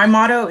 My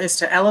motto is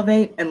to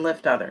elevate and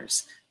lift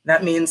others.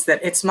 That means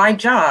that it's my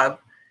job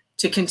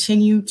to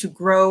continue to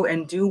grow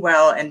and do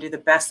well and do the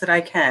best that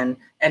I can,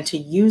 and to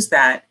use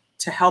that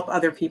to help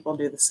other people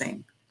do the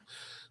same.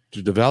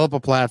 To develop a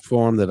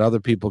platform that other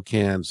people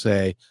can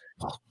say,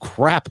 oh,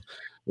 crap,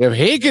 if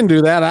he can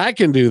do that, I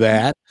can do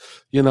that,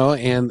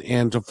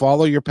 and to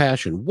follow your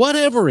passion,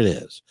 whatever it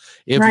is.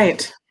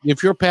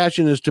 If your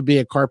passion is to be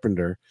a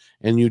carpenter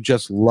and you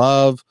just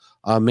love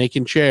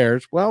making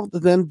chairs, well,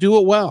 then do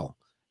it well.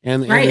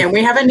 And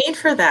we have a need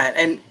for that.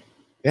 And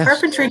yes,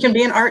 carpentry can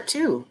be an art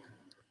too.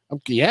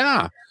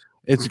 Yeah,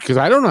 it's because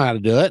I don't know how to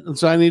do it, and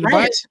so I need to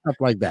buy stuff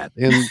like that.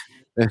 And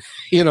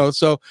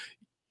so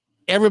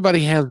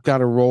everybody has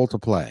got a role to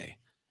play,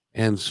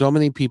 and so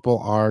many people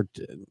are.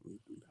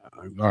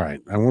 All right,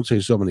 I won't say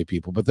so many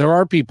people, but there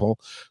are people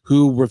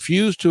who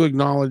refuse to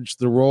acknowledge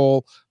the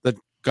role that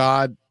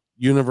God,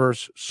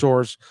 universe,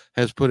 source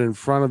has put in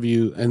front of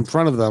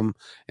them,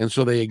 and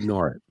so they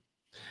ignore it.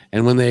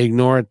 And when they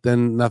ignore it,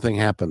 then nothing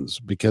happens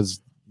because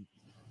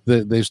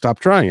they stop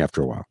trying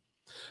after a while.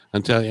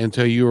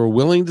 Until you are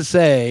willing to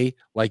say,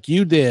 like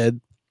you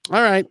did,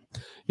 all right,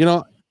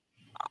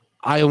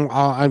 I'm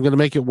going to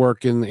make it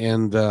work, and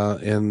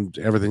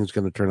everything's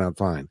going to turn out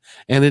fine,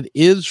 and it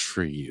is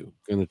for you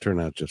going to turn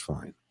out just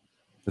fine.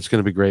 It's going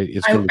to be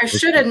great. I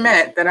should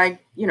admit that I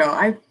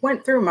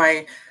went through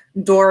my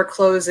door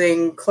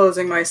closing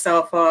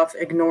myself off,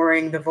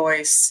 ignoring the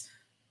voice.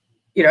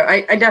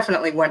 I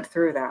definitely went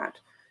through that.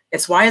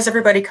 It's why is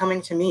everybody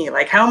coming to me?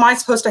 Like, how am I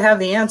supposed to have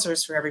the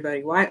answers for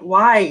everybody? Why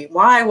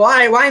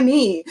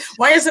me?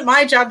 Why is it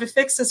my job to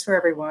fix this for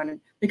everyone?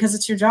 Because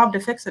it's your job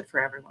to fix it for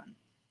everyone.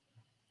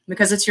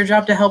 Because it's your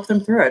job to help them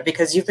through it.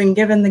 Because you've been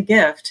given the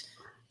gift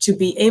to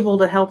be able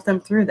to help them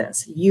through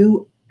this.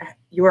 You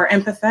are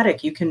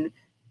empathetic. You can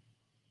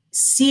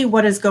see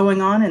what is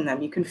going on in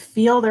them. You can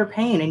feel their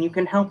pain and you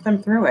can help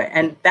them through it.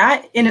 And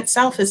that in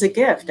itself is a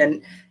gift.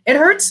 And it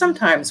hurts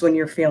sometimes when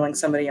you're feeling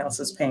somebody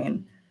else's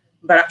pain.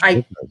 But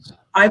I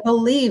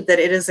believe that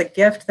it is a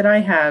gift that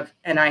I have,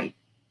 and I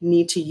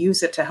need to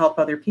use it to help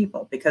other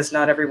people because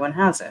not everyone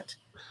has it.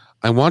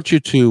 I want you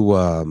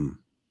to,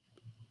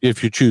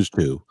 if you choose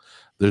to,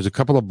 there's a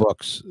couple of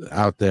books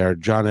out there.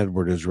 John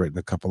Edward has written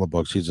a couple of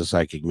books. He's a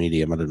psychic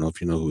medium. I don't know if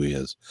you know who he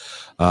is,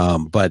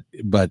 but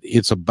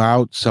it's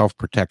about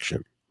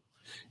self-protection.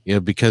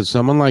 Because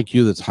someone like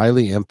you that's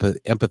highly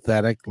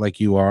empathetic, like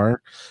you are,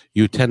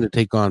 you tend to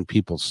take on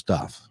people's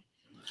stuff.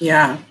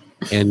 Yeah.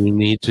 And you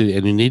need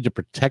to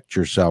protect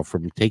yourself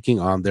from taking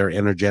on their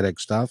energetic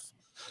stuff.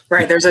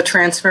 Right. There's a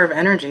transfer of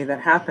energy that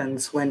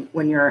happens when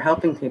you're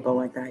helping people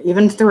like that.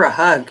 Even through a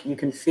hug, you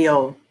can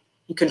feel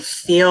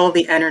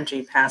the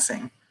energy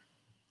passing.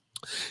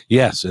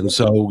 Yes, and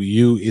so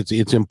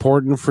it's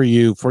important for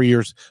you for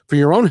your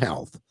own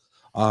health,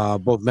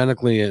 both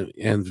mentally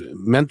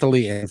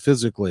and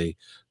physically,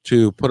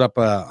 to put up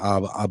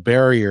a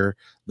barrier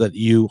that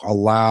you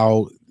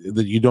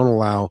don't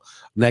allow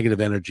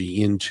negative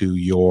energy into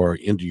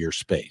your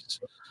space.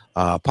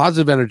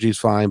 Positive energy is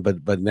fine,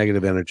 but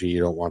negative energy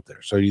you don't want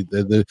there. So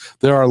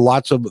there are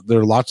lots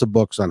of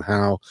books on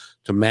how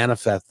to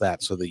manifest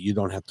that so that you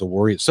don't have to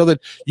worry, so that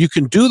you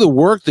can do the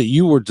work that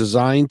you were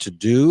designed to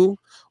do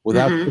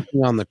without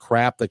taking on the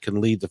crap that can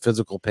lead to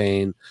physical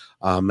pain,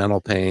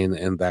 mental pain,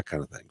 and that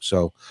kind of thing.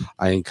 So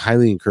I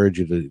highly encourage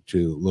you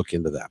to look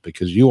into that,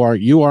 because you are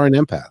an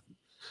empath.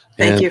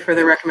 Thank you for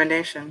the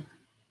recommendation.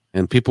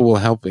 And people will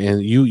help,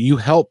 and you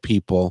help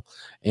people,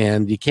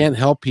 and you can't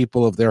help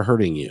people if they're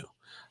hurting you.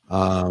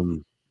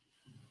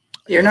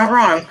 You're not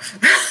wrong.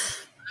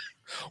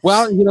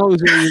 Well,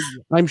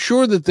 I'm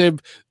sure that there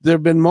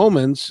have been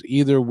moments,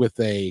 either with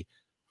a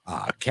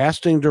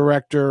casting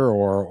director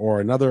or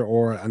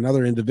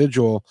another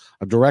individual,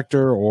 a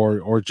director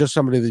or just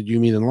somebody that you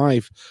meet in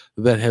life,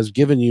 that has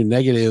given you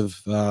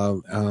negative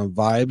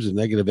vibes and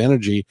negative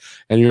energy,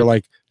 and you're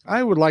like,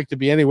 I would like to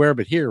be anywhere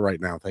but here right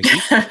now. Thank you.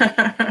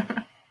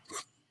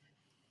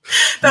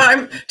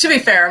 No, to be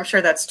fair, I'm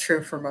sure that's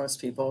true for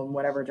most people in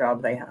whatever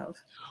job they have.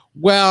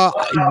 Well,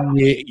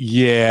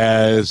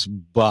 yes,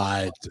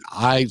 but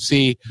I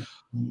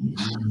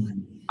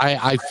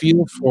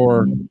feel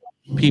for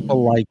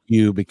people like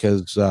you,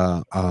 because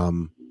I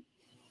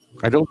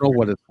don't know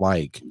what it's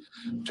like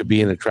to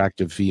be an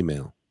attractive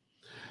female.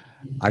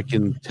 I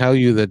can tell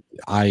you that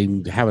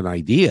I have an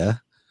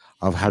idea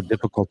of how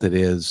difficult it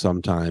is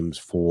sometimes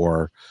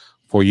for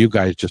you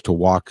guys just to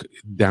walk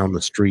down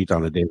the street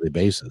on a daily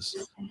basis,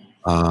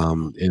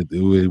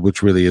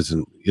 which really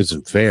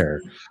isn't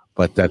fair,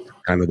 but that's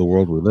kind of the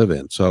world we live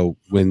in. So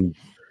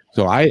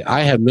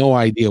I have no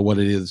idea what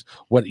it is,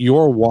 what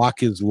your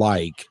walk is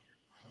like.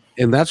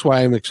 And that's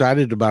why I'm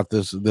excited about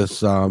this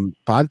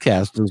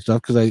podcast and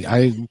stuff, because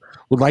I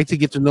would like to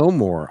get to know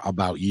more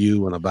about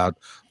you and about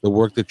the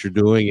work that you're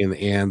doing,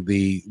 and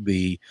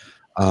the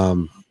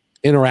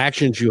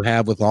interactions you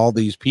have with all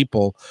these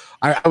people.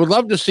 I would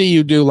love to see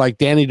you do like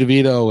Danny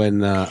DeVito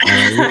and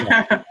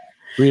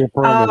Rhea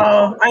Perlman.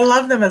 Oh, I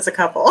love them as a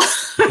couple.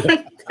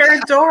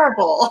 They're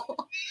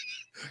adorable.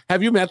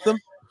 Have you met them?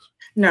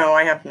 No,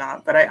 I have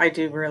not, but I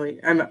do really.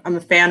 I'm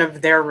a fan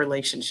of their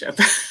relationship.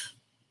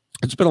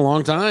 It's been a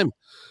long time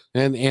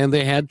and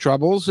they had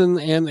troubles,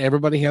 and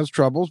everybody has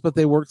troubles, but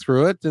they worked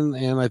through it,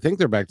 and I think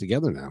they're back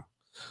together now,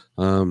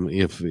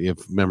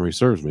 if memory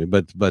serves me.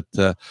 But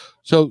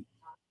so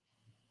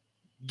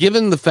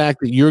given the fact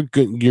that you're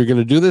going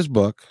to do this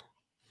book,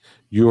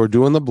 you're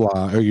doing the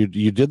blog, or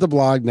you did the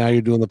blog, now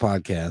you're doing the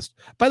podcast.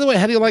 By the way,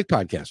 how do you like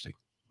podcasting?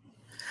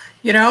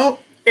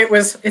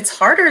 It's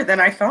harder than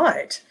I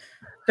thought.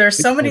 There's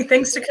so many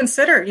things to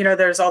consider.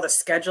 There's all the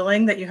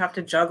scheduling that you have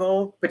to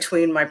juggle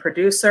between my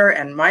producer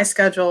and my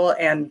schedule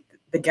and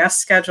the guest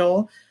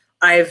schedule.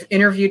 I've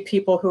interviewed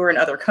people who are in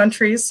other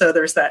countries, so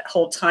there's that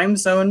whole time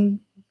zone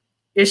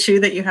issue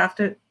that you have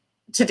to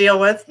deal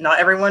with. Not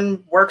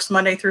everyone works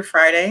Monday through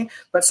Friday,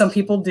 but some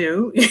people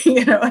do.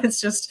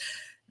 It's just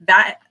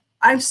that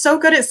I'm so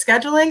good at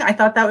scheduling. I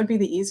thought that would be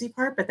the easy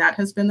part, but that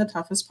has been the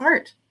toughest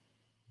part.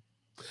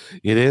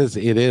 It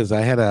is. I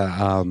had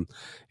a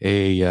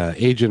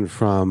agent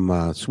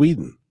from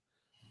Sweden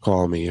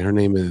call me.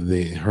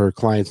 Her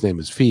client's name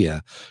is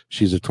Fia.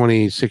 She's a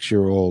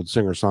 26-year-old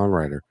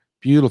singer-songwriter,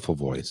 beautiful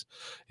voice,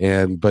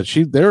 but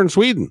they're in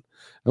Sweden.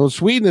 Well,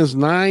 Sweden is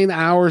 9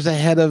 hours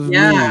ahead of me,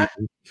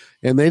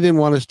 and they didn't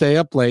want to stay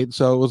up late,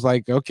 so it was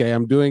like, okay,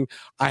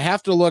 I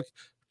have to look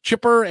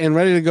chipper and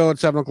ready to go at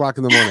 7 o'clock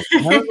in the morning.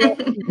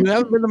 You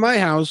haven't been to my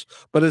house,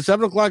 but at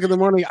 7 o'clock in the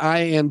morning, I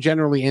am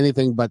generally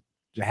anything but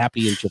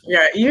happy and chipper.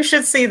 Yeah, you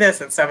should see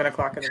this at 7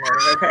 o'clock in the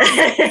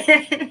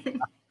morning.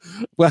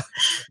 Okay.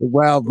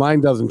 well,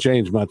 mine doesn't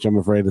change much, I'm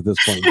afraid, at this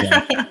point.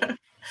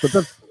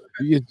 But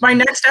my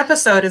next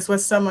episode is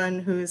with someone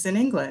who's in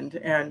England,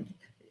 and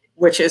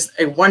which is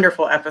a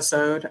wonderful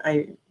episode.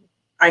 I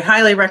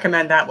highly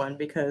recommend that one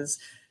because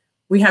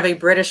we have a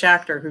British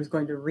actor who's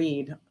going to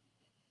read.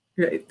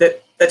 The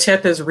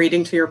tip is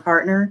reading to your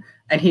partner,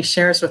 and he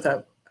shares with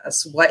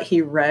us what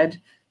he read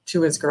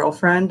to his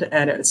girlfriend,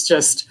 and it's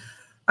just,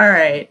 all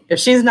right, if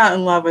she's not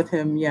in love with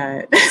him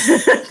yet,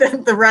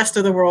 then the rest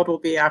of the world will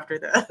be after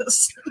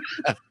this.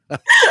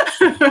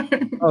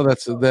 Oh,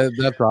 that's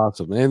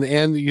awesome.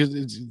 And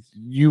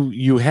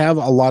you have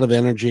a lot of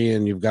energy,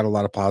 and you've got a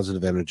lot of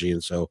positive energy,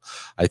 and so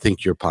I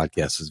think your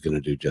podcast is going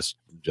to do just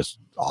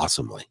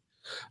awesomely.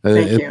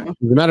 Thank you.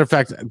 As a matter of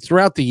fact,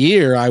 throughout the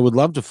year, I would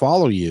love to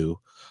follow you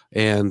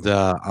and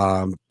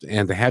to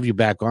have you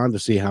back on to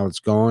see how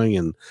it's going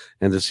and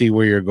to see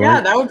where you're going.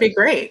 Yeah, that would be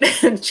great.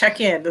 Check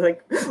in.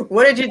 Like,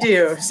 what did you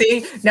do?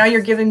 See, now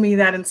you're giving me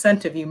that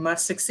incentive. You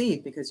must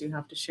succeed because you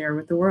have to share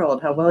with the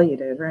world how well you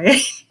did,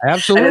 right?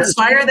 Absolutely. And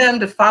inspire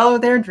them to follow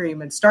their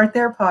dream and start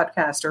their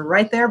podcast or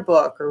write their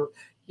book or,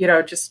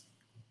 just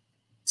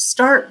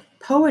start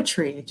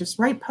poetry. Just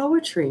write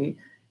poetry.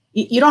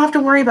 You don't have to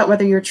worry about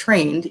whether you're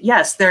trained.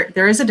 Yes,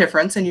 there is a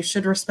difference and you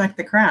should respect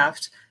the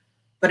craft.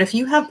 But if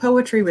you have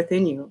poetry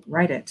within you,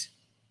 write it.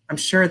 I'm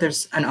sure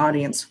there's an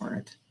audience for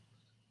it.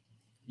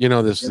 I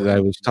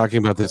was talking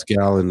about this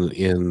gal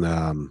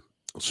in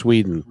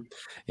Sweden,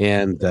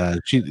 and I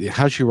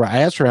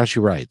asked her how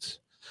she writes,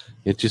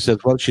 and she said,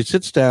 well, she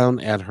sits down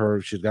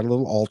she's got a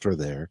little altar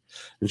there,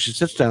 and she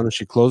sits down and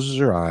she closes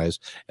her eyes,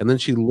 and then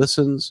she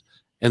listens,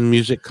 and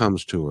music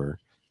comes to her,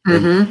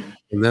 and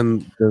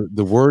then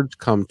the words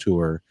come to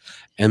her,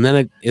 and then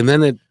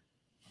it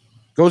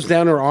goes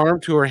down her arm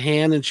to her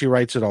hand, and she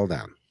writes it all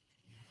down.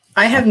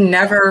 I have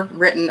never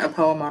written a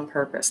poem on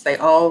purpose. They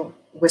all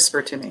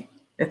whisper to me.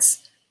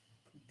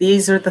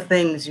 These are the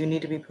things you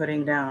need to be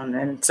putting down.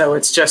 And so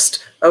it's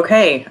just,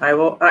 okay, I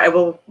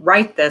will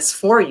write this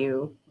for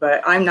you,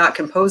 but I'm not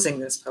composing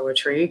this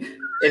poetry.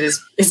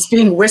 It's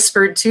being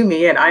whispered to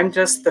me, and I'm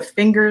just the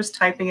fingers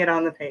typing it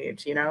on the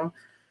page,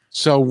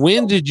 So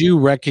when did you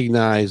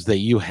recognize that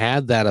you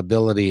had that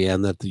ability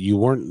and that you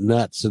weren't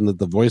nuts and that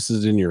the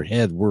voices in your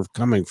head were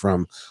coming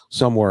from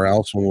somewhere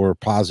else and were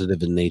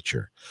positive in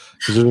nature?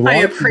 I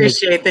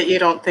appreciate that you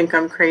don't think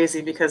I'm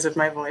crazy because of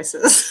my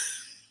voices.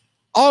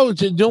 Oh,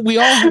 don't we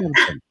all have them?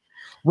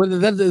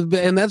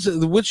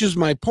 Which is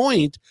my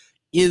point,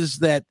 is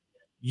that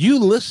you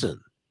listen.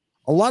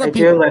 A lot of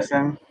people do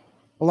listen.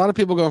 A lot of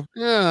people go,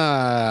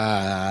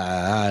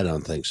 I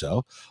don't think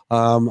so.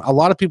 A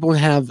lot of people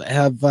have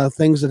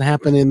things that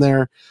happen in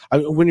there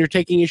when you're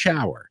taking a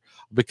shower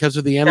because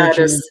of the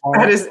energy.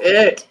 That is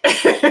it.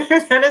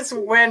 That is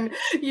when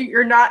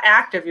you're not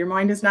active. Your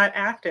mind is not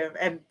active,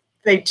 and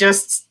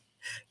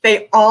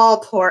they all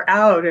pour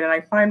out. And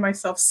I find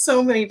myself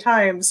so many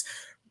times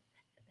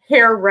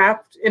hair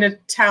wrapped in a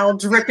towel,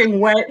 dripping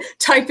wet,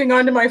 typing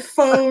onto my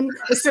phone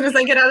as soon as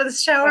I get out of the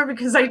shower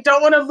because I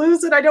don't want to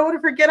lose it. I don't want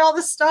to forget all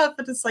the stuff.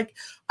 But it's like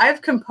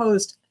I've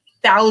composed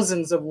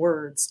thousands of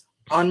words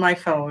on my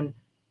phone,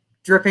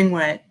 dripping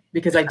wet,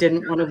 because I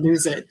didn't want to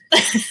lose it.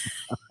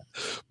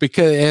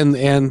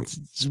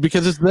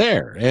 because it's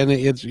there and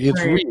it's right.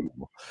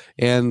 Real.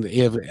 And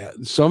if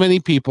so many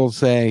people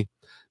say,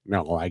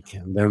 no, I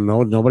can't.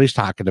 Nobody's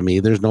talking to me.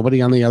 There's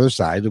nobody on the other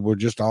side. We're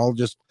just all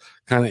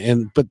kind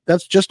of but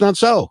that's just not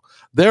so.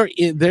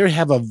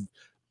 The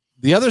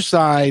other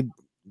side,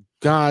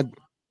 God,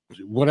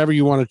 whatever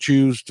you want to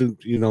choose to,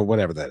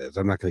 whatever that is.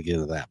 I'm not going to get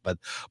into that, but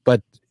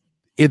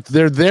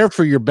they're there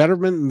for your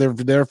betterment, and they're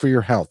there for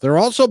your health. They're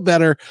also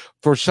better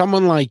for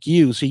someone like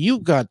you. So you're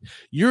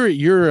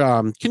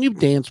can you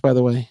dance, by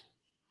the way?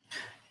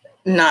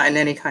 Not in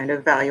any kind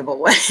of valuable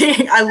way.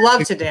 I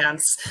love to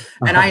dance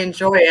and I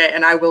enjoy it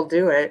and I will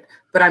do it,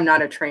 but I'm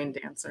not a trained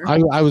dancer.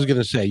 I was going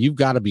to say you've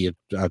got to be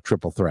a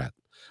triple threat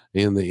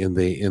in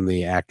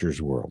the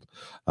actor's world,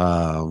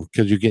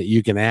 because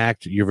you can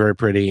act, you're very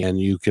pretty, and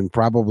you can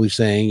probably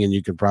sing, and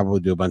you can probably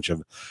do a bunch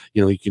of,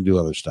 you can do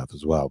other stuff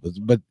as well.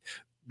 But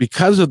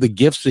because of the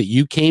gifts that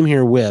you came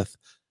here with,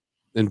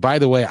 and by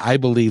the way, I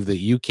believe that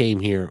you came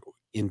here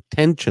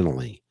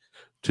intentionally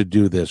to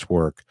do this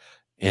work,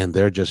 and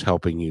they're just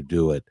helping you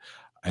do it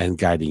and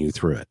guiding you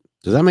through it.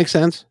 Does that make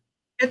sense?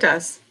 It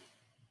does.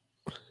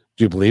 Do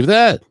you believe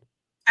that?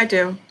 I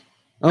do.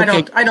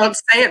 Okay. I don't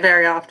say it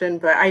very often,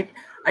 but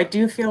I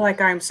do feel like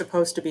I'm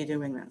supposed to be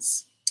doing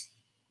this.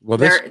 Well,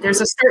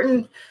 there's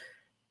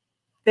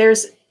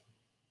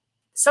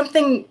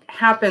something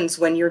happens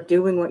when you're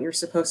doing what you're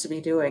supposed to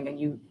be doing, and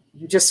you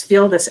just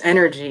feel this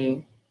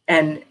energy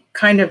and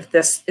kind of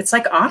this, it's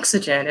like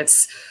oxygen.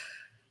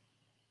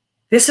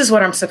 This is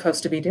what I'm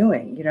supposed to be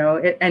doing,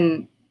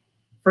 and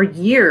for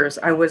years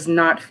I was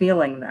not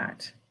feeling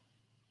that.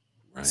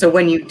 Right. So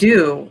when you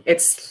do,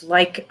 it's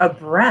like a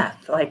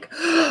breath, like,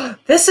 oh,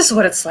 this is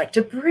what it's like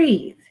to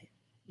breathe.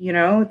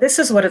 This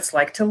is what it's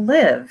like to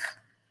live.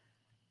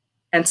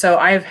 And so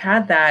I've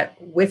had that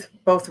with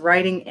both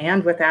writing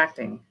and with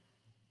acting.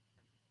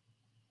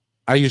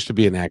 I used to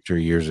be an actor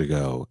years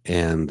ago,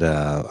 and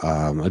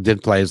I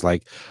did plays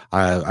like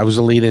I was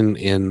a lead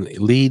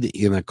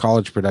in a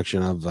college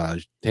production of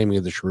Taming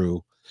of the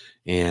Shrew,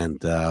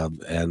 and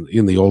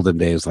in the olden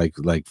days,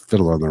 like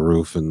Fiddler on the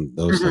Roof and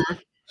those things.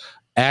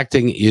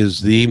 Acting is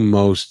the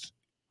most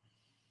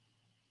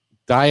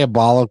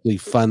diabolically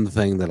fun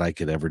thing that I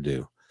could ever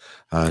do,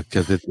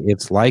 because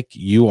it's like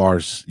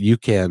you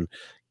can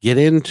get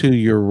into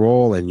your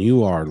role and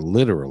you are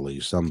literally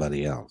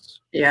somebody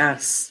else.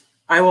 Yes.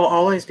 I will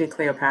always be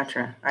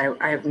Cleopatra.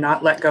 I have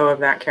not let go of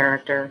that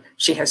character.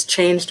 She has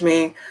changed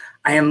me.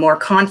 I am more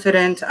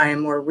confident. I am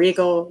more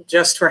regal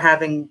just for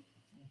having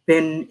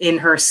been in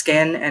her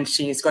skin, and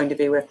she's going to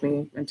be with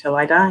me until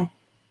I die.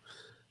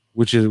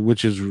 Which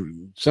is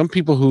some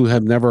people who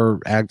have never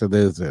acted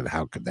this, and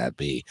how could that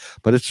be?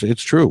 But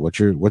it's true. What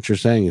you're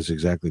saying is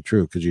exactly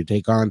true, because you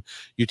take on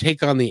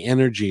the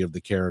energy of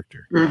the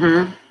character.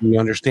 Mm-hmm. You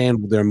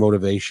understand their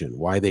motivation,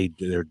 why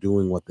they're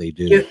doing what they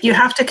do. You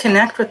have to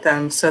connect with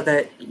them so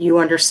that you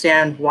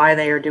understand why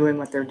they are doing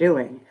what they're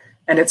doing.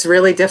 And it's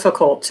really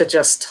difficult to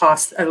just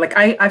toss. Like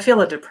I feel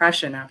a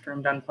depression after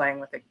I'm done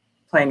playing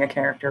a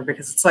character,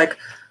 because it's like,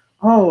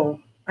 oh,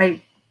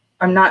 I'm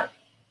not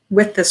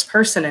with this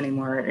person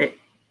anymore.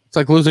 It's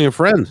like losing a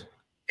friend.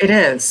 It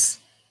is.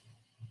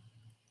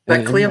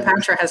 But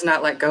Cleopatra has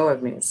not let go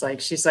of me. It's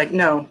like, she's like,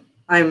 no,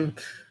 I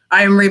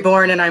am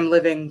reborn and I'm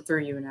living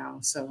through you now.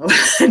 So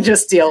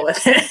just deal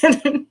with it.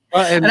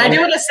 And I do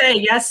want to say,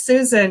 yes,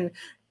 Susan,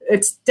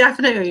 it's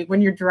definitely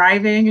when you're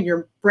driving and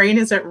your brain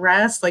is at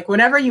rest, like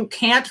whenever you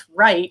can't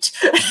write,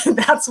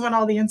 that's when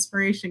all the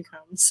inspiration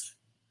comes.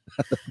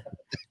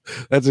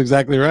 That's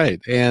exactly right.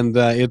 And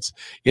it's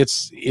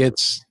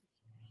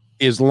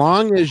as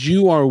long as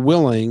you are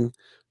willing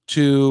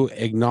to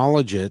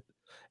acknowledge it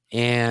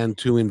and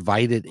to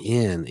invite it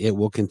in, it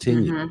will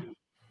continue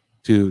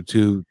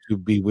to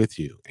be with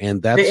you.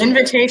 And that's the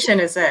invitation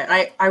is it.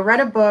 I read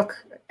a book,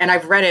 and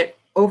I've read it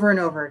over and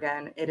over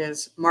again. It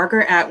is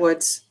Margaret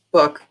Atwood's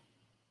book,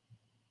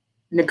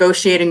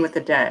 Negotiating with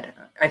the Dead.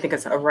 I think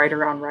it's a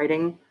writer on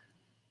writing.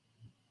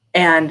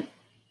 And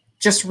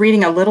just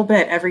reading a little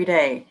bit every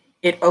day,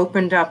 it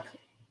opened up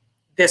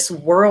this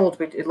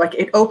world, like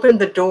it opened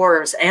the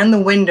doors and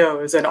the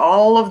windows and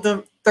all of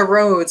the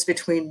roads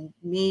between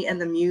me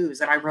and the muse.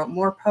 And I wrote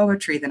more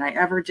poetry than I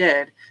ever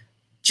did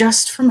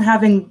just from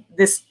having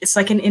this. It's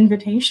like an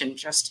invitation.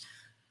 Just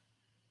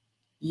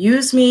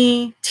use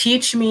me,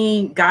 teach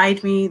me,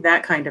 guide me,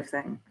 that kind of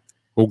thing.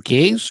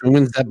 Okay. So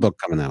when's that book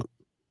coming out?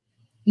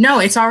 No,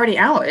 it's already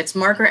out. It's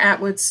Margaret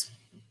Atwood's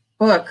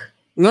book.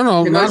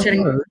 No, not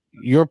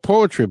your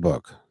poetry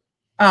book.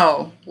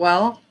 Oh,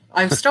 well,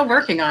 I'm still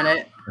working on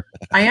it.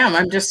 I am.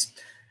 I'm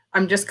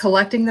just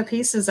collecting the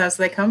pieces as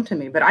they come to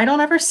me, but I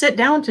don't ever sit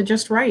down to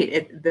just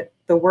write.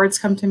 The words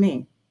come to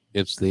me.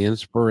 It's the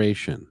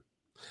inspiration,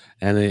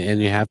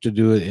 and you have to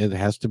do it. It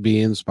has to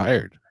be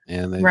inspired,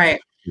 and right.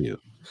 You.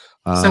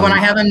 So when I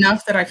have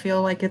enough that I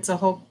feel like it's a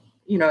whole,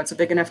 it's a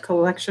big enough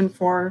collection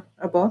for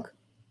a book,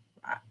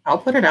 I'll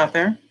put it out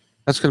there.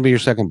 That's going to be your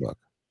second book.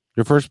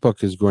 Your first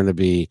book is going to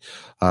be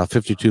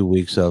 52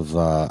 weeks of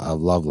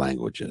love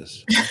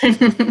languages.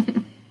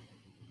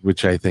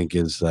 Which I think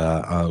is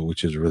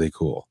really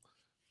cool.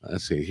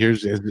 Let's see.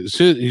 Here's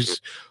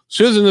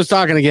Susan is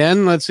talking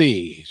again. Let's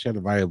see. She had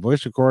to buy a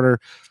voice recorder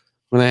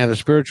when I had a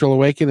spiritual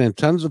awakening, and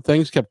tons of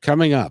things kept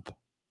coming up.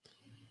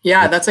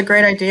 Yeah, that's a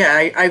great idea.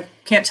 I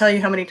can't tell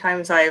you how many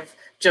times I've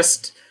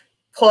just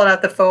pulled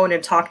out the phone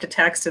and talked to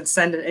text and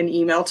send an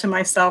email to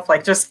myself,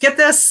 like, just get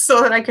this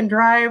so that I can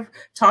drive,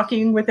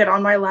 talking with it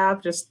on my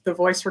lap, just the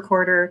voice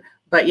recorder,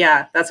 But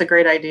yeah, that's a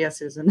great idea,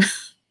 Susan.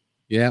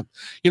 Yeah.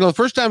 The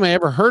first time I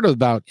ever heard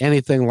about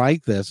anything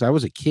like this, I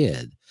was a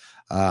kid.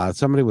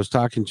 Somebody was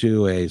talking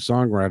to a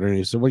songwriter and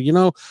he said,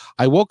 well,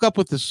 I woke up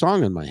with this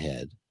song in my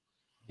head.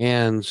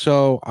 And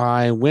so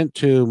I went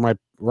to my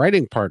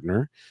writing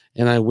partner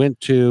and I went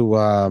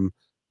to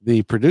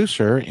the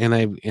producer and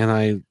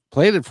I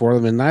played it for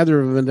them, and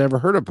neither of them had ever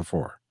heard it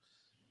before.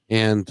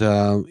 And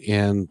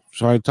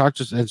so I talked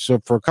to, and so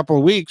for a couple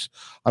of weeks,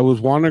 I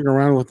was wandering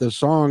around with this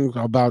song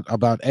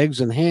about eggs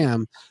and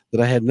ham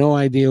that I had no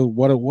idea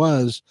what it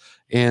was.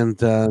 And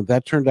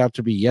that turned out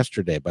to be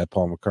Yesterday by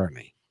Paul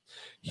McCartney.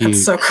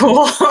 That's so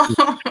cool.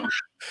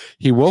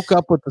 He woke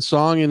up with the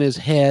song in his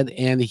head,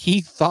 and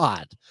he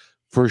thought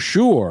for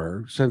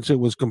sure, since it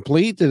was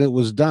complete and it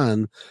was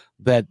done,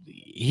 that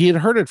he had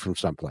heard it from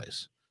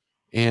someplace.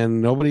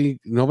 And nobody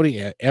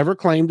ever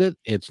claimed it.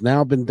 It's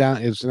now been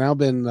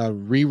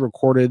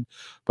re-recorded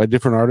by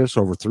different artists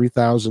over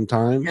 3,000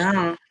 times.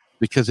 Yeah.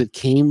 Because it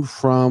came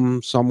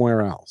from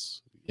somewhere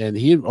else. And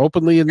he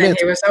openly admits, and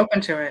he was open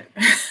to it.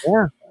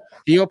 Yeah.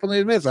 He openly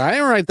admits, I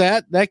didn't write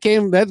that. That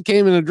came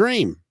in a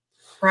dream.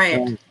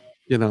 Right.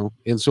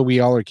 And so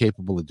we all are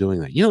capable of doing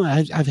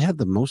that. I've had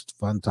the most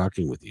fun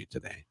talking with you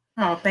today.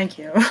 Oh, thank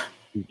you.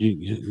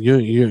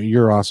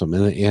 You're awesome.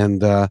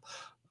 And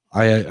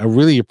I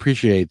really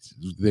appreciate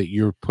that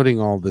you're putting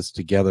all this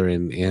together,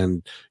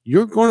 and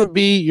you're going to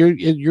be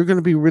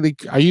really.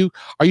 Are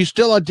you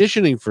still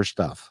auditioning for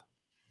stuff?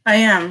 I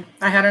am.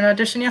 I had an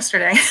audition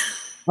yesterday.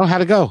 Oh,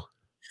 how'd it go?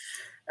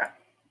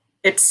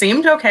 It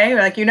seemed okay.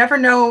 Like, you never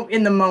know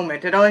in the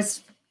moment. It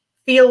always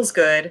feels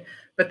good,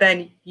 but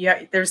then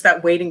there's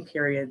that waiting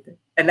period,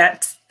 and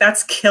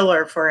that's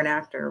killer for an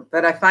actor.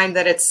 But I find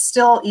that it's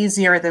still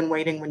easier than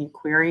waiting when you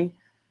query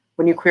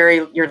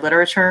your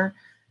literature.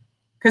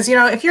 Because,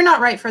 if you're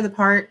not right for the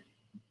part,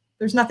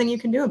 there's nothing you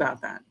can do about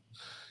that.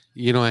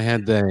 I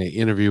had the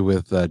interview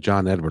with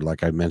John Edward,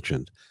 like I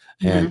mentioned,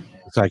 and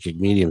psychic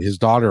medium. His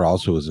daughter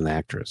also is an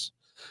actress.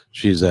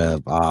 She's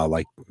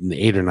like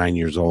 8 or 9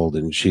 years old,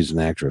 and she's an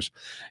actress.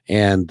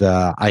 And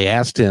I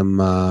asked him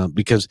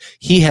because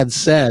he had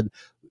said,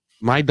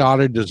 my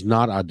daughter does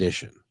not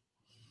audition.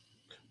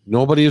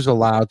 Nobody is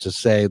allowed to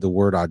say the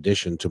word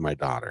audition to my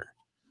daughter.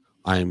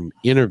 I'm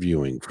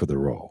interviewing for the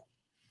role.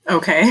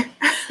 Okay.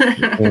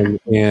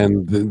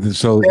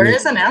 So there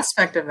is an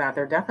aspect of that.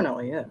 There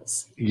definitely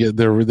is. Yeah,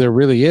 there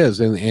really is,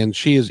 and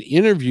she is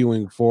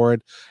interviewing for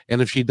it.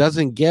 And if she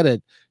doesn't get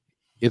it,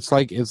 it's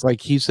like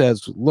he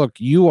says, "Look,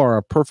 you are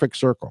a perfect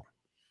circle.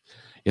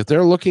 If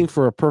they're looking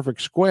for a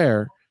perfect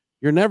square,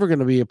 you're never going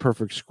to be a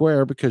perfect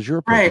square because you're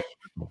a perfect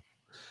circle."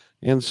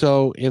 And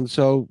so,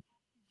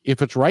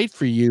 if it's right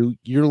for you,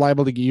 you're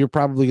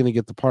probably going to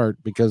get the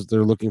part because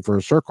they're looking for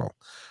a circle.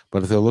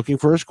 But if they're looking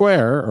for a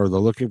square or they're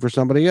looking for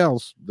somebody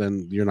else,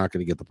 then you're not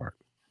going to get the part.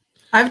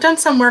 I've done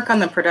some work on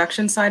the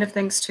production side of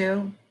things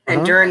too.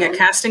 And during a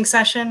casting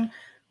session,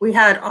 we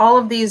had all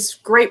of these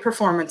great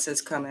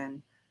performances come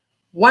in.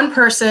 One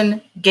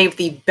person gave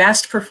the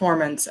best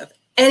performance of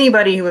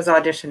anybody who was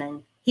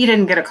auditioning. He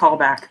didn't get a call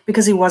back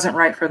because he wasn't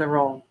right for the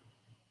role.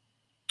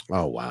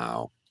 Oh,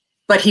 wow.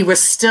 But he was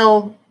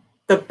still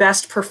the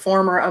best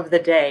performer of the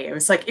day.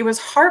 It was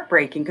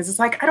heartbreaking because it's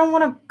like, I don't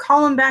want to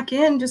call him back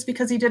in just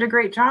because he did a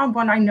great job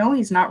when I know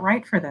he's not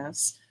right for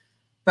this.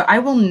 But I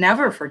will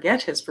never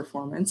forget his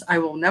performance. I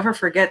will never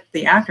forget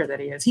the actor that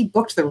he is. He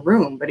booked the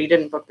room, but he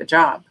didn't book the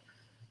job.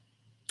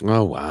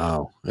 Oh,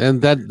 wow.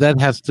 And that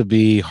has to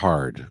be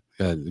hard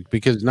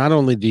because not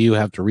only do you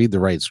have to read the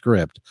right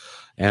script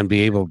and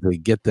be able to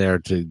get there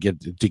to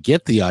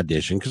get the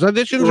audition, because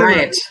auditions are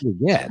hard to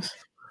get.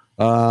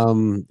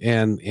 And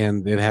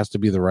it has to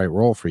be the right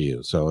role for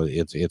you. So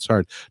it's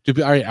hard.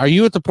 Are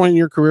you at the point in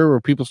your career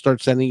where people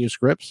start sending you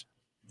scripts?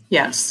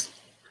 Yes.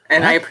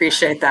 And I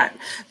appreciate that.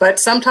 But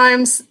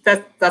sometimes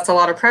that's a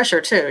lot of pressure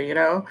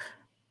too,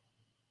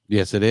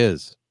 Yes, it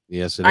is.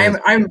 Yes, it is.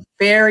 I'm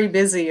very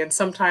busy, and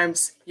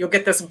sometimes you'll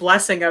get this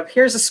blessing of,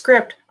 here's a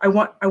script. I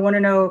want to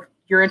know if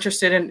you're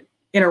interested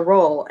in a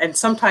role. And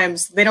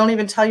sometimes they don't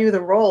even tell you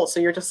the role.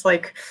 So you're just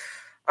like,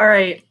 all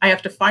right, I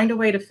have to find a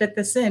way to fit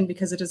this in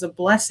because it is a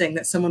blessing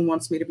that someone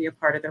wants me to be a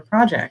part of their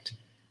project.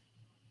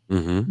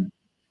 Mm-hmm.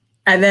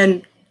 And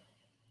then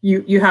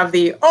you have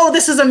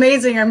this is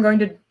amazing. I'm going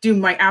to do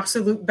my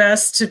absolute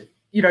best to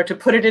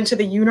put it into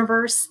the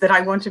universe that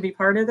I want to be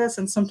part of this.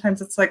 And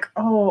sometimes it's like,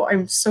 oh,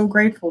 I'm so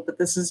grateful, but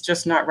this is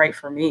just not right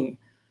for me.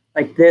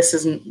 Like, this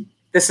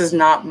is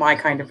not my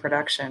kind of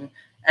production.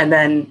 And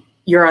then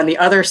you're on the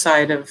other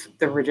side of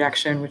the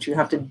rejection, which you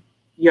have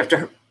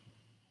to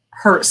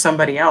hurt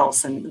somebody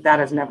else, and that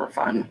is never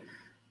fun.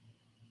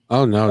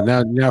 Oh no.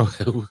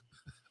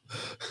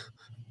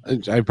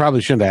 I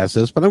probably shouldn't ask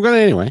this, but I'm going to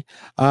anyway.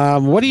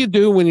 What do you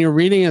do when you're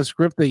reading a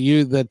script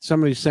that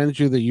somebody sends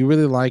you that you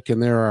really like,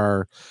 and there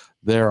are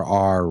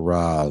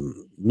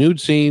nude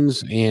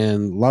scenes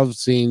and love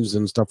scenes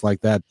and stuff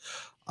like that?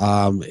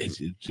 Are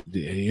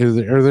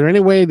there any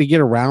way to get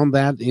around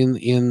that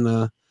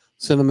in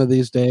cinema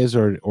these days,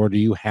 or do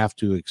you have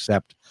to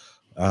accept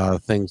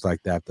things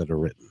like that are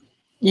written?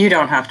 You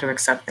don't have to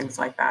accept things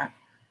like that.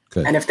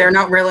 Good. And if they're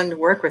not willing to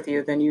work with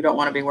you, then you don't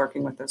want to be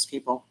working with those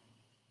people.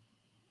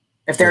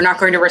 If they're not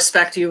going to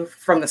respect you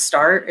from the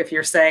start, if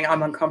you're saying,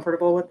 I'm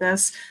uncomfortable with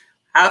this,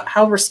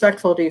 how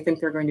respectful do you think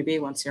they're going to be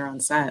once you're on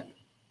set?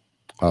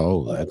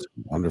 Oh, that's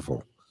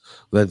wonderful.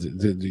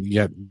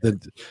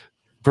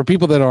 For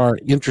people that are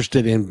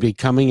interested in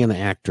becoming an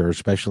actor,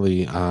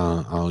 especially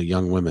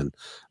young women,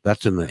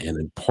 that's an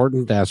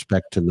important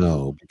aspect to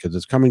know, because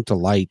it's coming to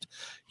light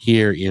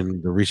here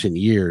in the recent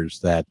years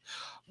that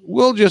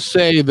we'll just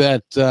say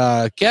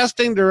that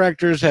casting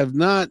directors have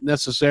not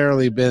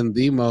necessarily been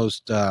the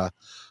most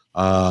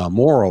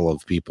moral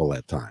of people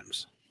at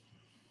times.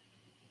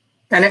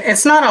 And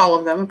it's not all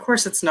of them. Of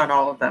course, it's not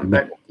all of them.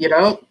 But,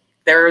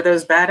 there are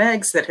those bad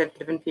eggs that have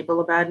given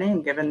people a bad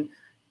name, given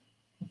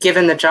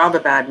the job a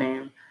bad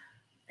name.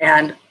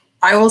 And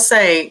I will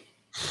say,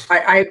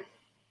 I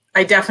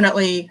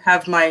definitely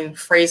have my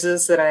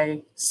phrases that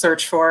I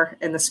search for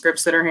in the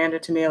scripts that are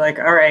handed to me. Like,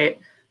 all right,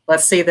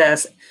 let's see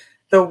this.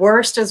 The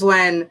worst is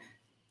when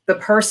the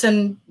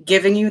person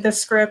giving you the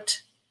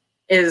script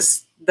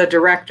is the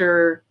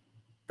director,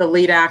 the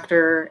lead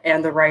actor,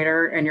 and the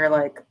writer. And you're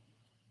like,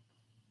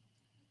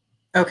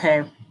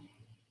 okay,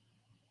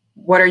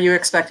 what are you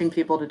expecting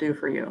people to do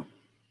for you?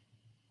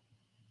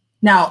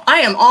 Now, I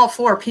am all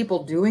for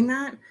people doing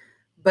that,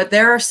 but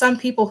there are some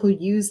people who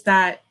use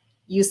that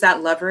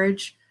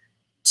leverage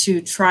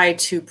to try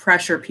to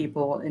pressure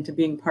people into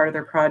being part of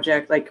their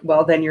project. Like,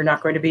 well, then you're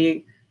not going to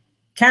be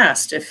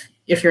cast if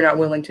you're not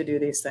willing to do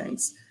these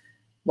things.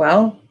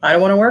 Well, I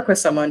don't want to work with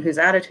someone whose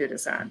attitude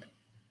is that.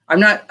 I'm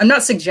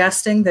not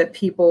suggesting that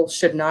people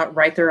should not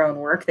write their own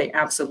work. They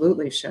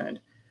absolutely should.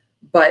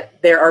 But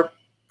there are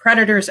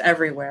predators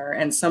everywhere,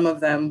 and some of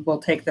them will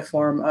take the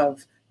form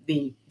of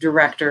the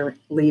director,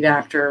 lead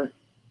actor,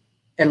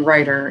 and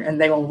writer,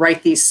 and they will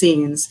write these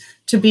scenes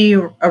to be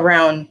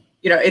around,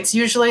 it's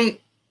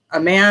usually a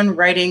man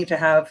writing to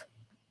have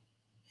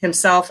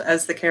himself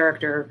as the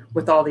character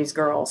with all these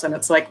girls. And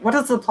it's like, what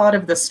is the plot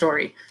of this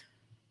story?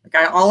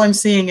 Like, all I'm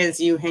seeing is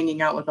you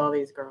hanging out with all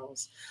these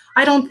girls.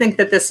 I don't think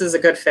that this is a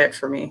good fit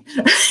for me.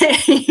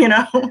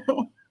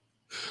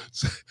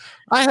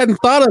 I hadn't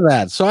thought of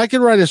that. So I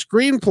could write a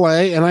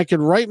screenplay and I could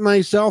write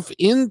myself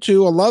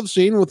into a love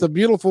scene with a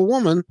beautiful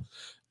woman.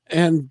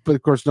 But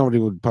of course, nobody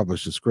would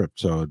publish the script,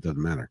 so it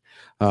doesn't matter.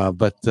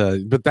 But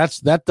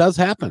that does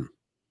happen.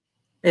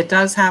 It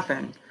does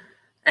happen.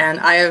 And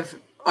I have,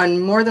 on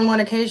more than one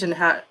occasion,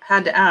 had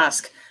to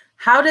ask,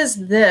 how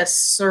does this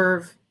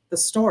serve the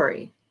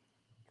story?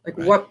 Like,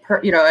 right.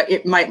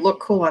 It might look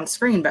cool on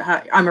screen,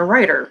 but I'm a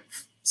writer.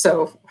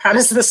 So how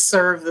does this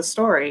serve the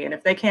story? And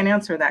if they can't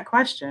answer that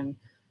question,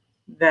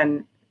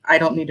 then I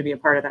don't need to be a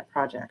part of that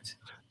project.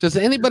 Does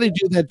anybody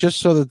do that just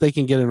so that they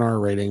can get an R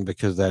rating,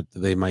 because that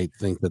they might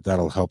think that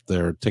that'll help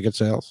their ticket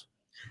sales?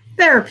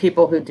 There are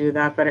people who do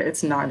that, but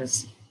it's not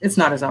as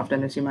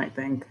often as you might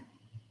think.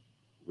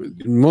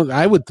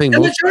 I would think the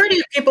majority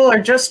of people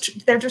they're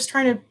just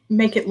trying to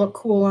make it look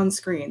cool on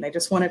screen. They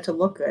just want it to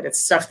look good. It's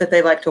stuff that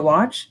they like to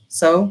watch,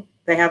 so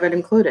they have it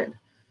included.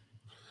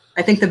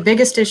 I think the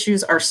biggest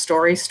issues are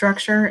story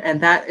structure,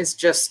 and that is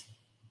just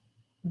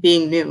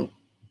being new.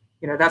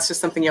 That's just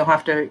something you'll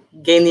have to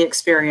gain the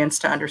experience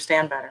to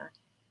understand better.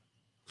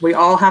 We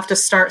all have to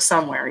start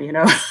somewhere,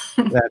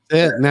 That's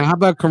it. Now, how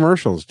about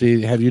commercials?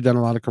 Have you done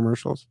a lot of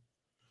commercials?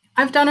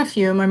 I've done a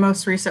few. My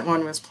most recent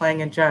one was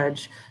playing a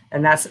judge,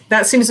 and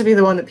that seems to be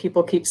the one that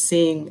people keep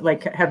seeing,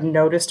 like, have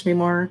noticed me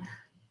more.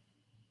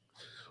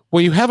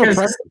 Well, you have a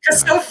preference.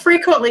 Because so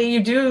frequently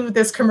you do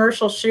this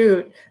commercial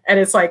shoot, and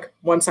it's like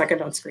 1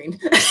 second on screen,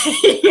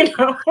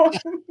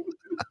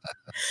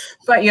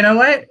 But you know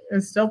what?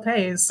 It still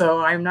pays,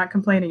 so I'm not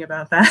complaining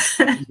about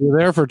that. You're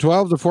there for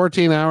 12 to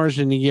 14 hours,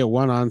 and you get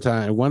 1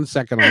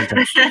 second on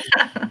time.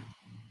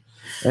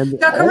 And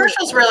no,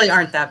 commercials really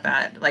aren't that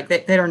bad. Like,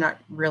 they are not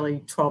really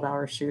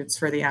 12-hour shoots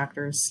for the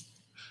actors.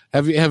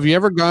 Have you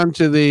ever gone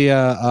to the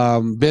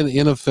been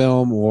in a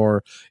film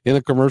or in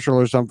a commercial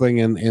or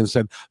something and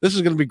said, this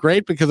is going to be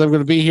great because I'm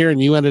going to be here,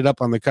 and you ended up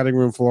on the cutting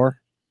room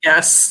floor?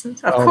 Yes,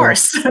 of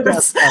course.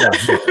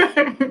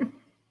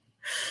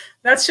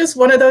 That's just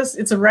one of those,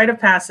 it's a rite of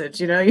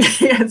passage,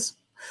 It's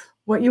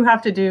what you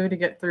have to do to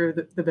get through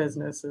the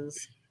business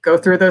is go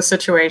through those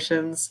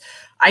situations.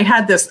 I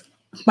had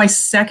my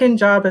second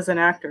job as an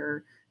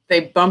actor,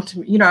 they bumped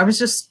me, I was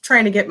just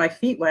trying to get my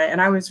feet wet,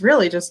 and I was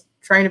really just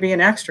trying to be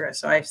an extra,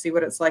 so I see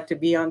what it's like to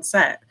be on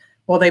set.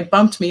 Well, they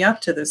bumped me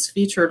up to this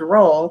featured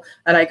role,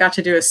 and I got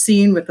to do a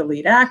scene with the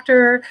lead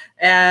actor,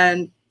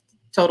 and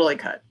totally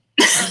cut.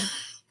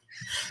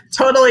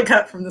 Totally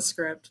cut from the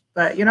script.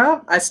 But,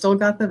 I still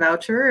got the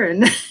voucher,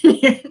 and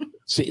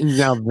see,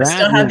 now that I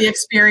still have the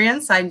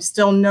experience. I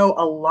still know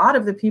a lot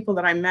of the people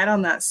that I met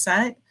on that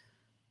set.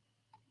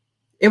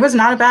 It was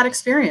not a bad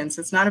experience.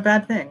 It's not a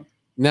bad thing.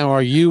 Now,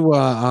 are you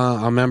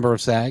a member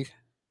of SAG?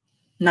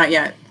 Not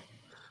yet.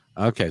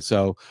 Okay,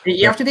 so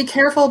you have to be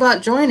careful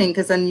about joining,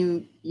 because then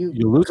you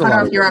lose cut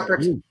off your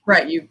opportunity.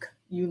 Right,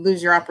 you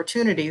lose your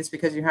opportunities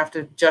because you have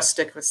to just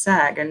stick with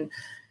SAG, and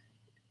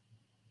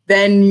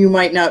then you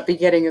might not be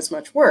getting as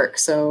much work.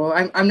 So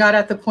I'm not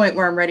at the point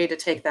where I'm ready to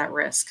take that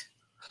risk.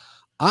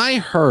 I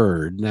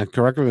heard, now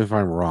correct me if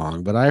I'm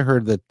wrong, but I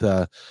heard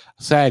that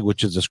SAG,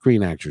 which is the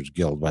Screen Actors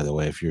Guild, by the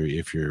way, if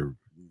you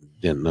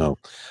didn't know,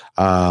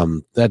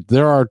 that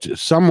there are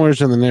somewhere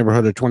in the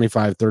neighborhood of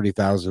 25,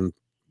 30,000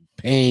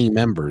 paying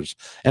members,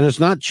 and it's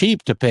not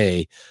cheap to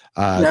pay.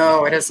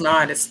 No, it is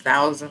not. It's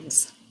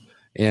thousands.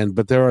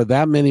 But there are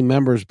that many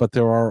members, but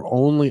there are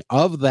only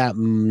of that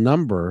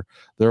number,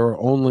 there are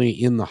only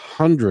in the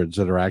hundreds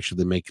that are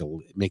actually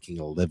making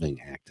a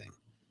living acting.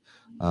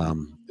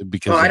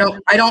 Because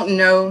I don't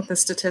know the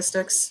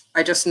statistics.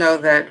 I just know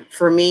that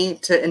for me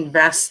to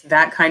invest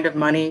that kind of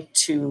money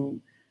to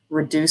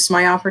reduce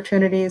my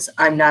opportunities,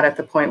 I'm not at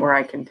the point where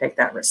I can take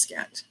that risk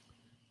yet.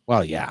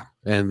 Well, yeah,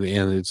 and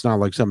it's not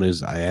like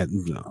somebody's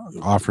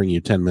offering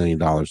you $10 million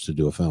to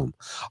do a film.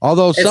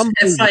 Although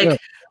it's like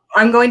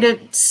I'm going to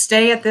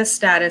stay at this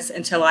status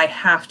until I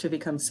have to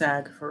become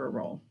SAG for a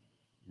role.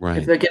 Right.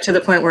 If they get to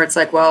the point where it's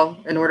like, well,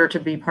 in order to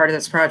be part of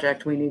this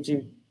project, we need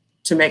you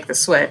to make the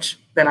switch,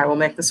 then I will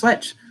make the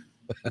switch.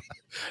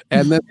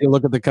 And then you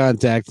look at the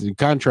contract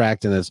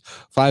and it's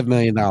 $5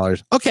 million.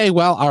 Okay,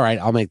 well, all right,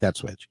 I'll make that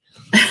switch.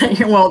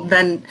 Well,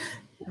 then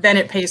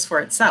it pays for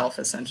itself,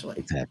 essentially.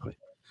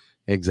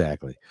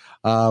 Exactly.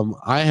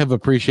 I have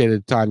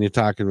appreciated, Tanya,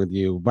 talking with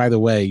you. By the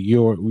way,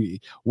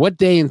 what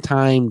day and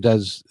time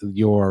does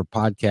your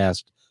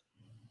podcast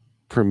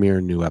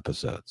premiere new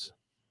episodes?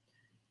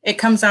 It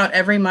comes out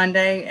every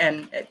Monday,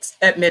 and it's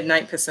at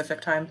midnight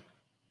Pacific time.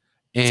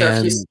 And so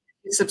if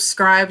you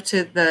subscribe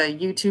to the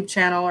YouTube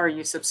channel or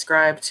you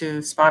subscribe to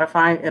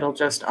Spotify, it'll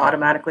just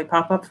automatically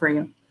pop up for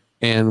you.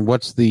 And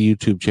what's the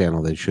YouTube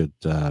channel they should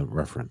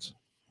reference?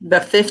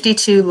 The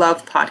 52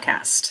 Love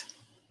Podcast.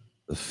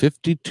 The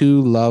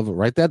 52 Love,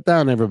 write that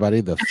down,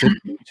 everybody. The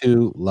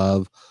 52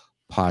 Love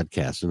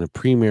Podcast. And it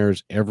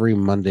premieres every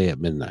Monday at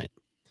midnight.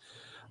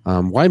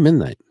 Why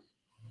midnight?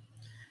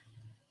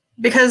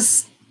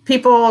 Because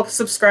people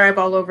subscribe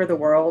all over the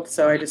world.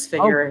 So I just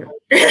figure,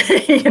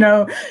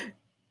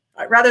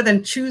 rather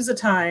than choose a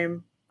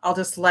time, I'll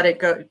just let it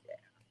go.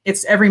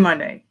 It's every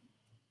Monday.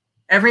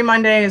 Every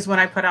Monday is when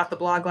I put out the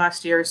blog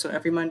last year. So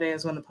every Monday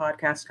is when the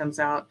podcast comes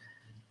out.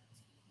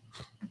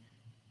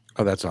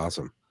 Oh, that's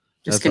awesome.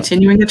 Just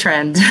continuing the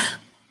trend.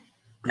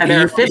 And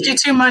there are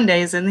 52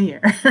 Mondays in the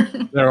year.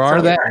 There are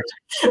that.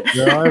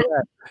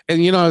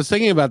 And, I was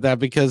thinking about that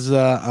because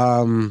I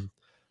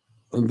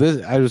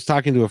was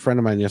talking to a friend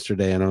of mine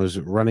yesterday, and I was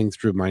running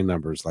through my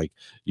numbers. Like,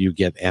 you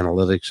get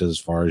analytics as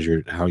far as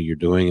how you're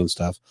doing and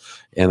stuff.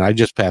 And I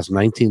just passed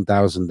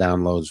 19,000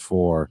 downloads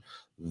for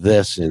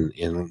this in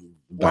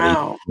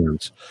about 8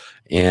 months,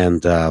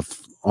 and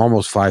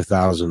almost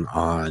 5,000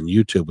 on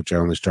YouTube, which I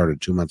only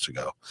started 2 months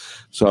ago.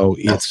 So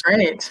that's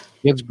great.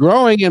 It's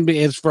growing, and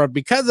it's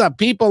because of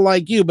people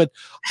like you. But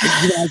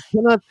I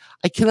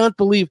cannot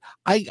believe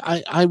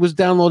I was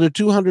downloaded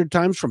 200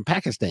 times from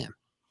Pakistan.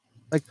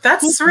 Like,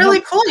 that's really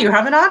cool. You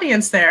have an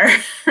audience there.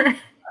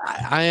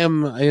 I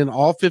am in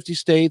all 50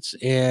 states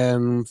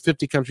and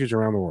 50 countries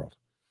around the world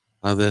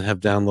that have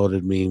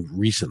downloaded me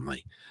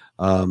recently.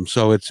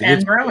 So it's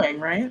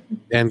growing, right?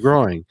 And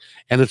growing.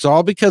 And it's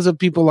all because of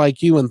people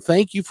like you. And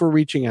thank you for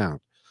reaching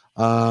out.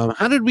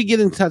 How did we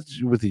get in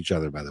touch with each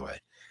other, by the way?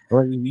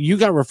 Or you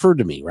got referred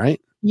to me, right?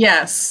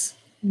 Yes.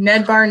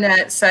 Ned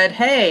Barnett said,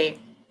 hey,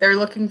 they're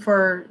looking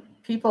for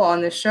people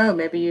on this show.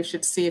 Maybe you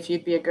should see if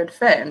you'd be a good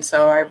fit. And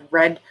so I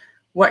read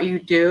what you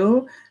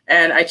do,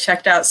 and I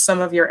checked out some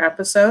of your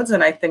episodes,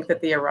 and I think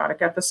that the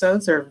erotic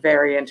episodes are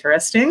very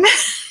interesting.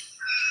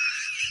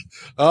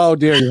 Oh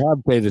dear, you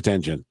have paid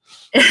attention.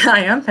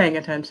 I am paying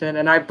attention,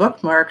 and I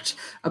bookmarked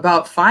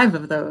about 5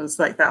 of those,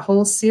 like that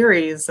whole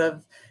series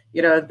of,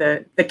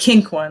 the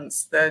kink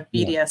ones, the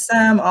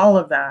BDSM, all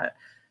of that,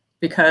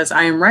 because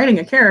I am writing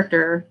a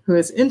character who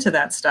is into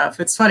that stuff.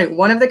 It's funny,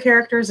 one of the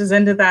characters is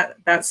into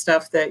that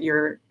stuff that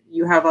you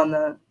have on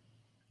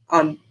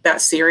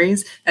that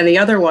series, and the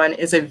other one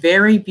is a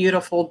very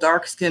beautiful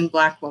dark-skinned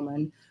Black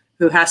woman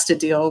who has to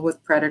deal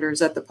with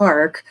predators at the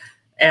park.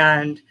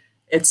 And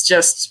it's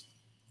just,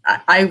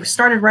 I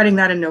started writing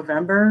that in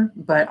November,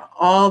 but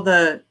all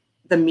the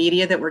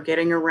media that we're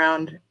getting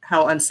around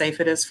how unsafe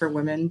it is for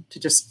women to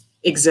just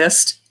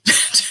exist,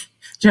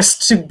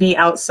 just to be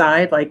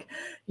outside, like,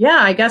 yeah,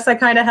 I guess I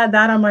kind of had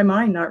that on my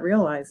mind, not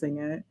realizing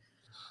it.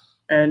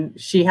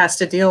 And she has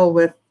to deal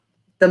with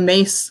the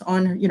mace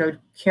on,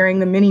 carrying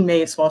the mini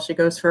mace while she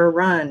goes for a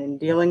run and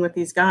dealing with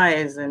these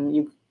guys. And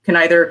you can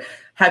either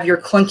have your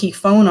clunky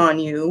phone on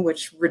you,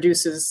 which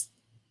reduces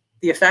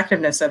the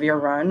effectiveness of your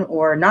run,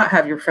 or not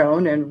have your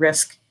phone and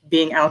risk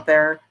being out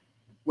there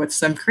with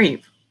some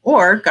creep.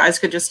 Or guys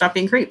could just stop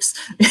being creeps,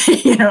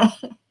 Hey,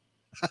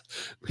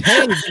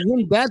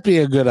 wouldn't that be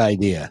a good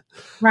idea?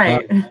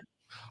 Right.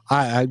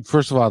 I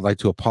first of all, I'd like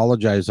to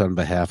apologize on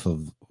behalf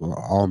of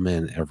all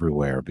men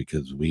everywhere,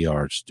 because we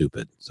are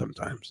stupid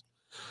sometimes.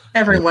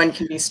 Everyone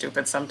can be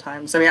stupid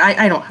sometimes. I mean,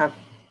 I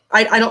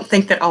don't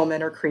think that all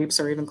men are creeps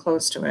or even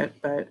close to it,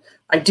 but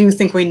I do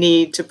think we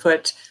need to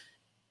put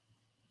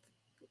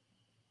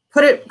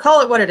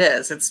call it what it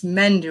is. It's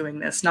men doing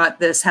this, not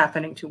this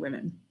happening to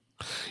women.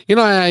 You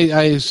know,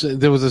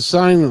 there was a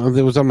sign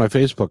that was on my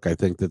Facebook, I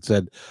think, that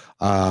said,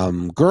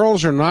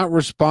 girls are not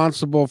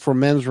responsible for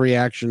men's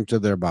reaction to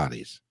their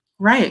bodies.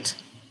 Right.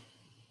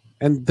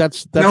 And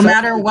that's no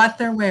matter what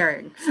they're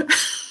wearing.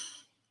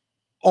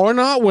 Or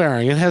not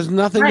wearing. It has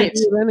nothing Right.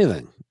 to do with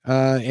anything.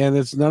 And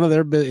it's none of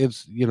their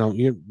business.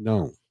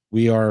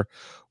 It's,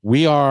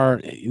 we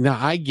are now,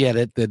 I get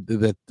it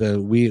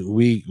that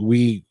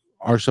we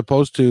are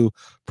supposed to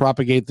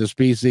propagate the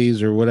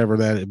species or whatever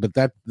but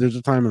there's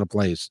a time and a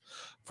place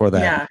for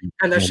that. Yeah,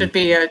 and there should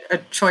be a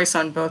choice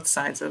on both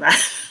sides of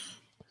that.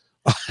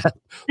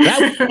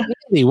 That would be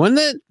easy, wouldn't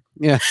it?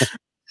 Yeah.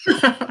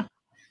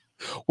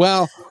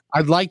 Well,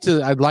 I'd like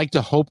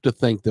to hope to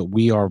think that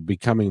we are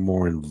becoming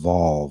more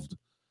involved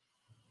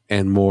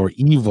and more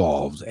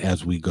evolved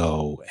as we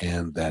go,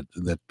 and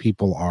that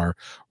people are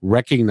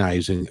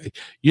recognizing.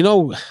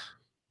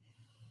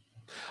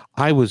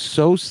 I was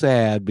so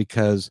sad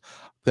because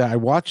I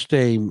watched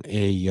a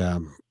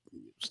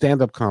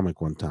stand-up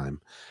comic one time,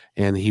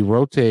 and he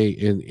wrote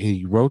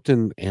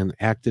and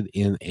acted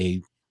in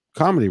a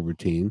comedy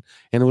routine,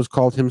 and it was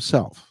called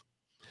Himself.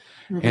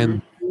 Mm-hmm.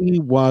 And he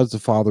was the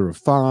father of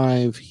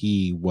 5.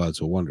 He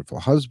was a wonderful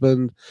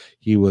husband.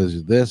 He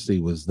was this,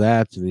 he was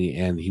that,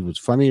 and he was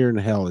funnier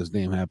than hell. His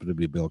name happened to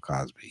be Bill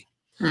Cosby.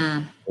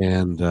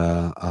 And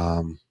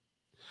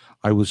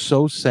I was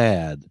so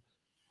sad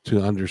to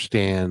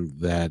understand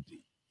that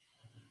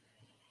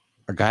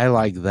a guy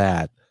like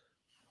that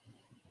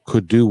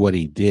could do what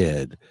he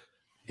did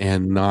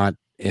and not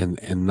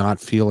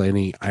feel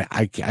any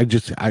I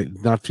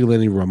not feel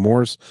any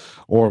remorse,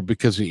 or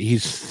because he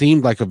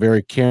seemed like a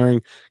very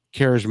caring,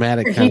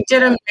 charismatic. He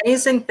did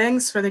amazing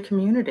things for the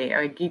community.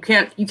 You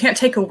can't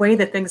take away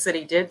the things that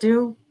he did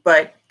do,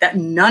 but that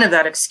none of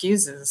that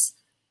excuses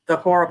the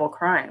horrible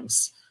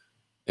crimes.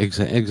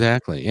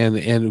 Exactly.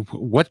 And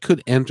what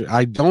could enter?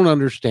 I don't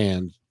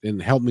understand, and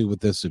help me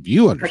with this if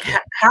you understand.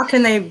 Like, how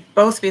can they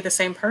both be the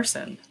same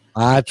person?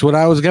 That's what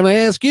I was going to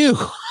ask you.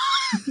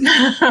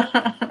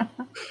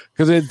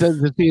 Because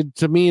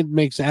to me, it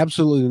makes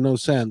absolutely no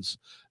sense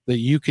that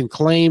you can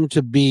claim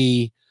to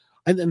be.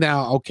 And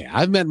now, okay,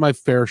 I've met my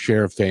fair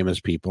share of famous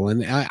people,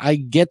 and I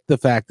get the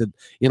fact that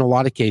in a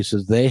lot of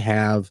cases they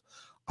have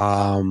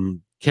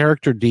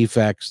character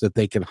defects that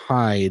they can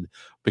hide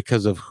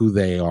because of who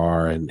they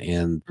are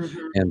and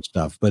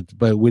stuff. But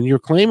when you're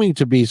claiming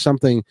to be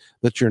something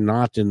that you're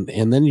not, and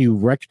then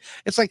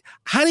it's like,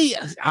 how do you?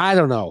 I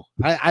don't know.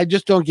 I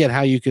just don't get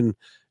how you can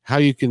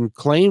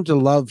claim to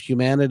love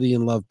humanity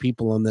and love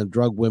people and then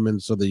drug women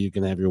so that you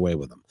can have your way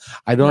with them.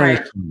 I don't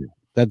understand.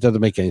 That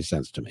doesn't make any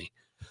sense to me.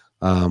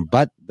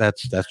 But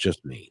that's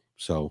just me.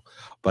 So,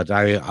 but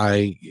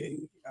I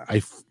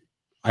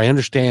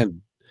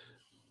understand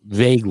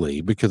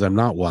vaguely, because I'm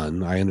not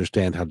one. I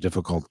understand how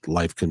difficult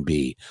life can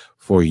be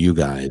for you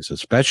guys,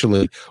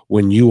 especially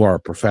when you are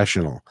a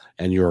professional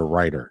and you're a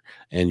writer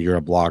and you're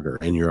a blogger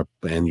and you're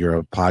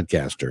a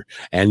podcaster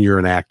and you're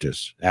an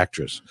actress,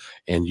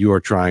 and you are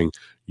trying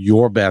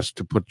your best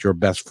to put your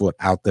best foot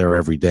out there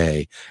every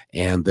day.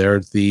 And there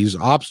are these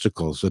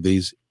obstacles, or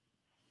these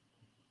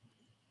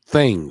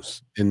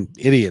things and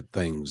idiot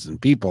things and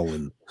people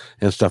and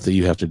stuff that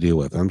you have to deal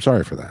with. I'm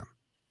sorry for that.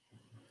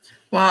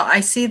 Well, I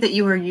see that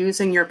you are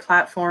using your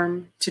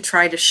platform to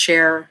try to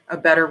share a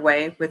better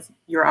way with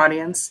your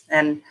audience.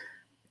 And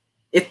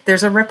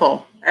there's a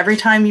ripple. Every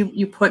time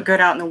you put good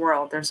out in the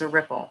world, there's a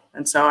ripple.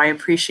 And so I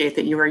appreciate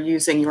that you are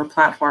using your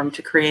platform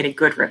to create a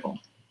good ripple.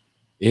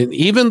 And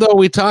even though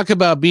we talk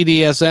about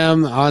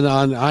BDSM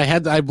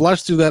I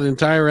blushed through that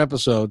entire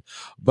episode,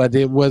 but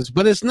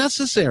it's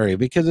necessary,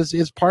 because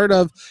it's part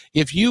of,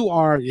 if you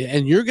are,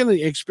 and you're going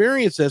to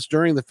experience this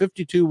during the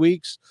 52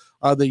 weeks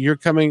that you're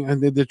coming and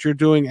that you're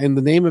doing. And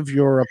the name of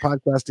your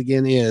podcast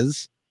again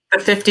is the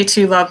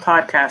 52 Love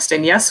Podcast.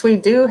 And yes, we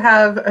do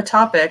have a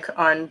topic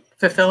on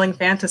fulfilling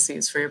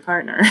fantasies for your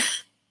partner.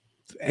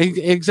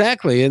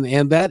 Exactly.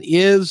 And that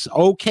is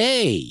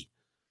okay.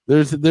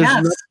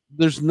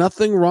 There's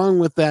nothing wrong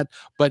with that.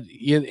 But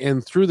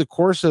and through the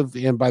course of,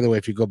 and by the way,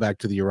 if you go back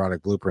to the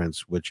Erotic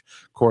Blueprints, which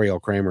Corey L.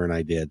 Kramer and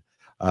I did,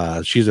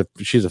 she's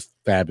a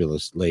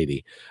fabulous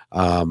lady.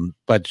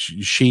 But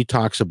she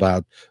talks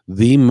about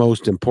the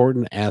most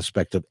important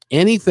aspect of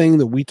anything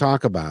that we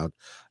talk about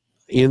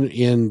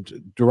in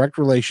direct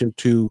relation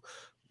to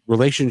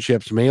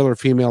relationships, male or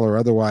female or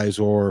otherwise,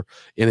 or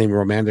in a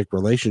romantic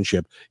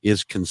relationship,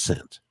 is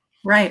consent.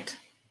 Right.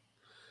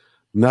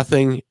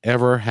 Nothing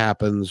ever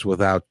happens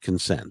without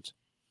consent.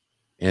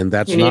 And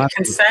that's you need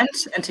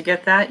consent. And to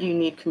get that, you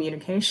need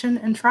communication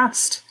and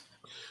trust.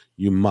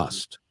 You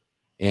must.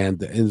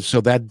 And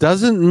so that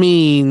doesn't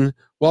mean,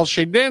 well,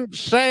 she didn't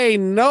say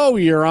no,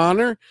 Your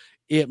Honor.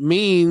 It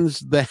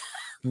means that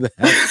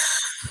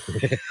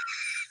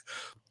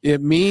it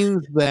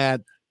means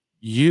that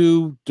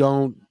you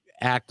don't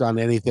act on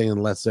anything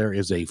unless there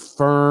is a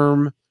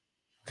firm,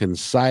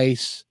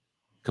 concise,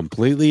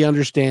 completely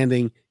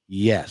understanding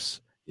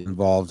yes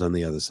involved on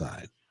the other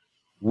side,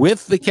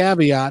 with the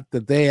caveat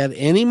that they at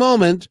any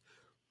moment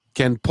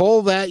can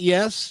pull that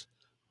yes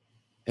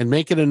and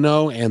make it a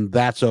no, and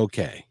that's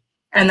okay.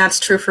 And that's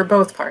true for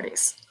both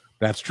parties.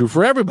 That's true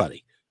for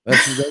everybody.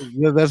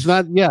 That's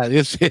not,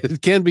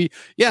 it can be,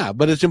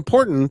 but it's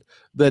important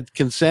that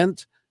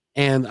consent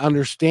and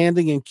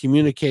understanding and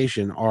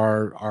communication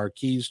are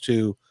keys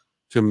to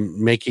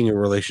making a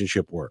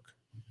relationship work.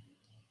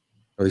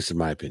 At least in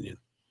my opinion.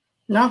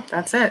 No,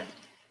 that's it.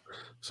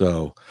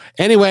 So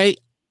anyway,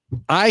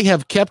 I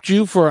have kept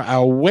you for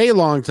a way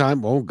long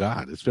time. Oh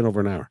God, it's been over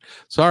an hour.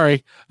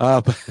 Sorry.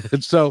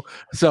 So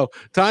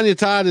Tanya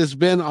Todd has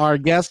been our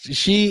guest.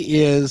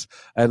 She is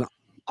an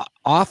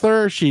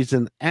author. She's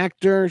an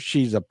actor.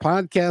 She's a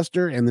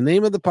podcaster. And the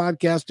name of the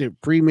podcast, it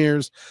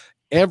premieres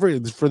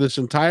for this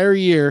entire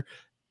year,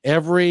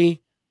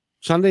 every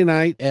Sunday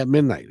night at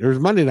midnight. There's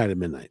Monday night at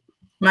midnight.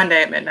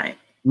 Monday at midnight.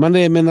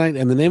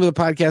 And the name of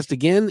the podcast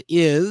again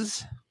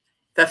is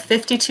The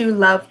 52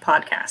 Love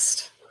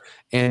Podcast.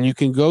 And you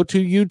can go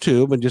to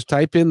YouTube and just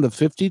type in the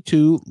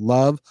 52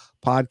 Love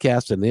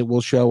Podcast, and it will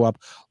show up.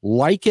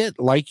 Like it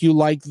like you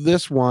like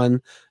this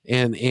one,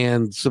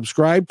 and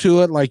subscribe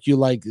to it like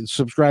you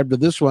subscribe to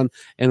this one.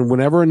 And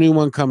whenever a new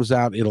one comes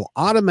out, it'll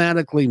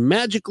automatically,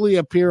 magically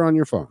appear on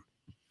your phone.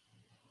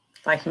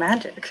 Like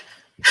magic.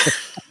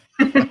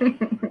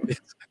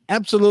 It's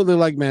absolutely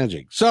like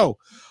magic. So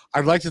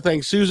I'd like to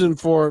thank Susan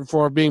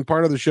for being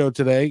part of the show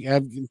today.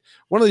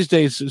 One of these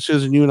days,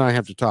 Susan, you and I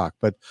have to talk,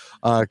 but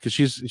because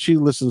she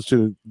listens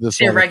to this.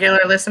 She's a regular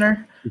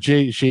listener.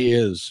 She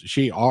is.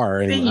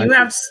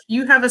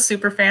 You have a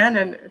super fan,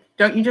 and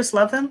don't you just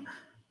love them?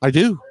 I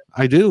do.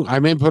 I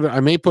may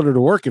put her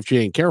to work if she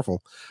ain't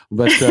careful,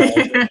 but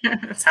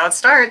that's how it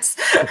starts.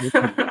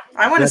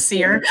 I want to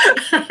see her.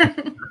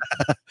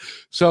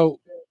 So,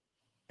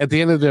 at the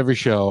end of every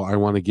show, I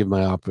want to give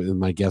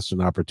my guests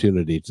an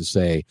opportunity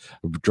to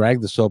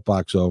drag the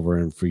soapbox over,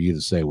 and for you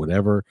to say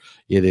whatever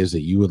it is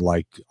that you would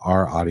like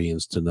our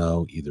audience to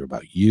know, either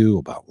about you,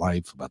 about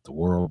life, about the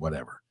world,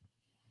 whatever.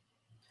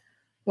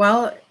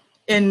 Well,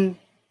 in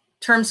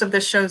terms of the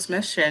show's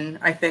mission,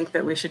 I think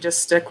that we should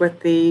just stick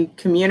with the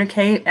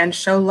communicate and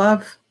show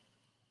love.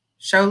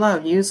 Show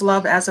love. Use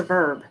love as a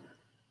verb.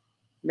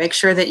 Make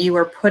sure that you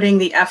are putting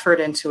the effort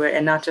into it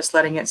and not just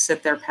letting it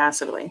sit there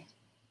passively.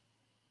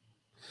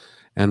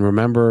 And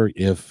remember,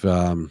 if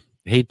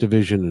hate,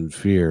 division, and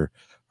fear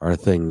are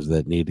things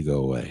that need to go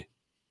away.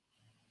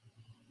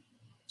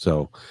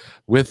 So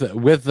with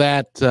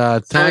that,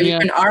 Tanya, so you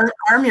can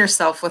arm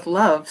yourself with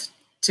love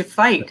to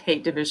fight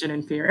hate, division,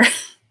 and fear.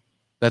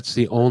 That's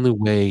the only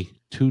way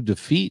to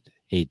defeat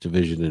hate,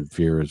 division, and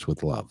fear is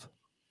with love.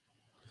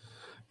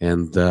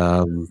 And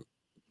I'm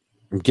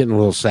getting a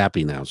little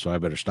sappy now, so I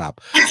better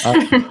stop.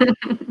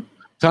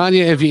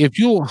 Tanya, if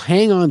you'll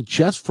hang on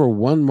just for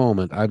one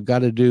moment, I've got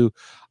to do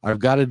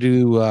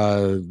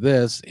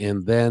this,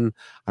 and then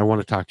I want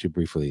to talk to you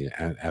briefly.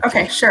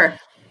 Okay, sure.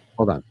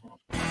 Hold on.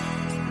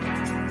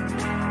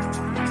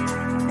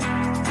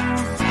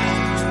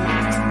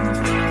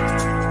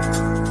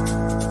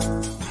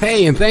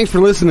 Hey, and thanks for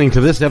listening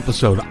to this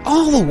episode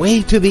all the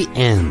way to the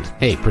end.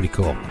 Hey, pretty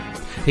cool.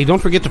 Hey, don't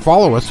forget to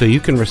follow us so you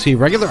can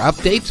receive regular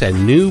updates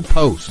and new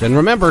posts. And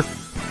remember,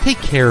 take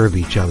care of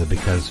each other,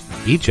 because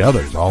each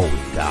other's all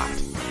we've got.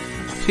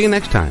 See you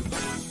next time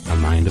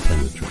on My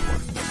Independence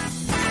Report.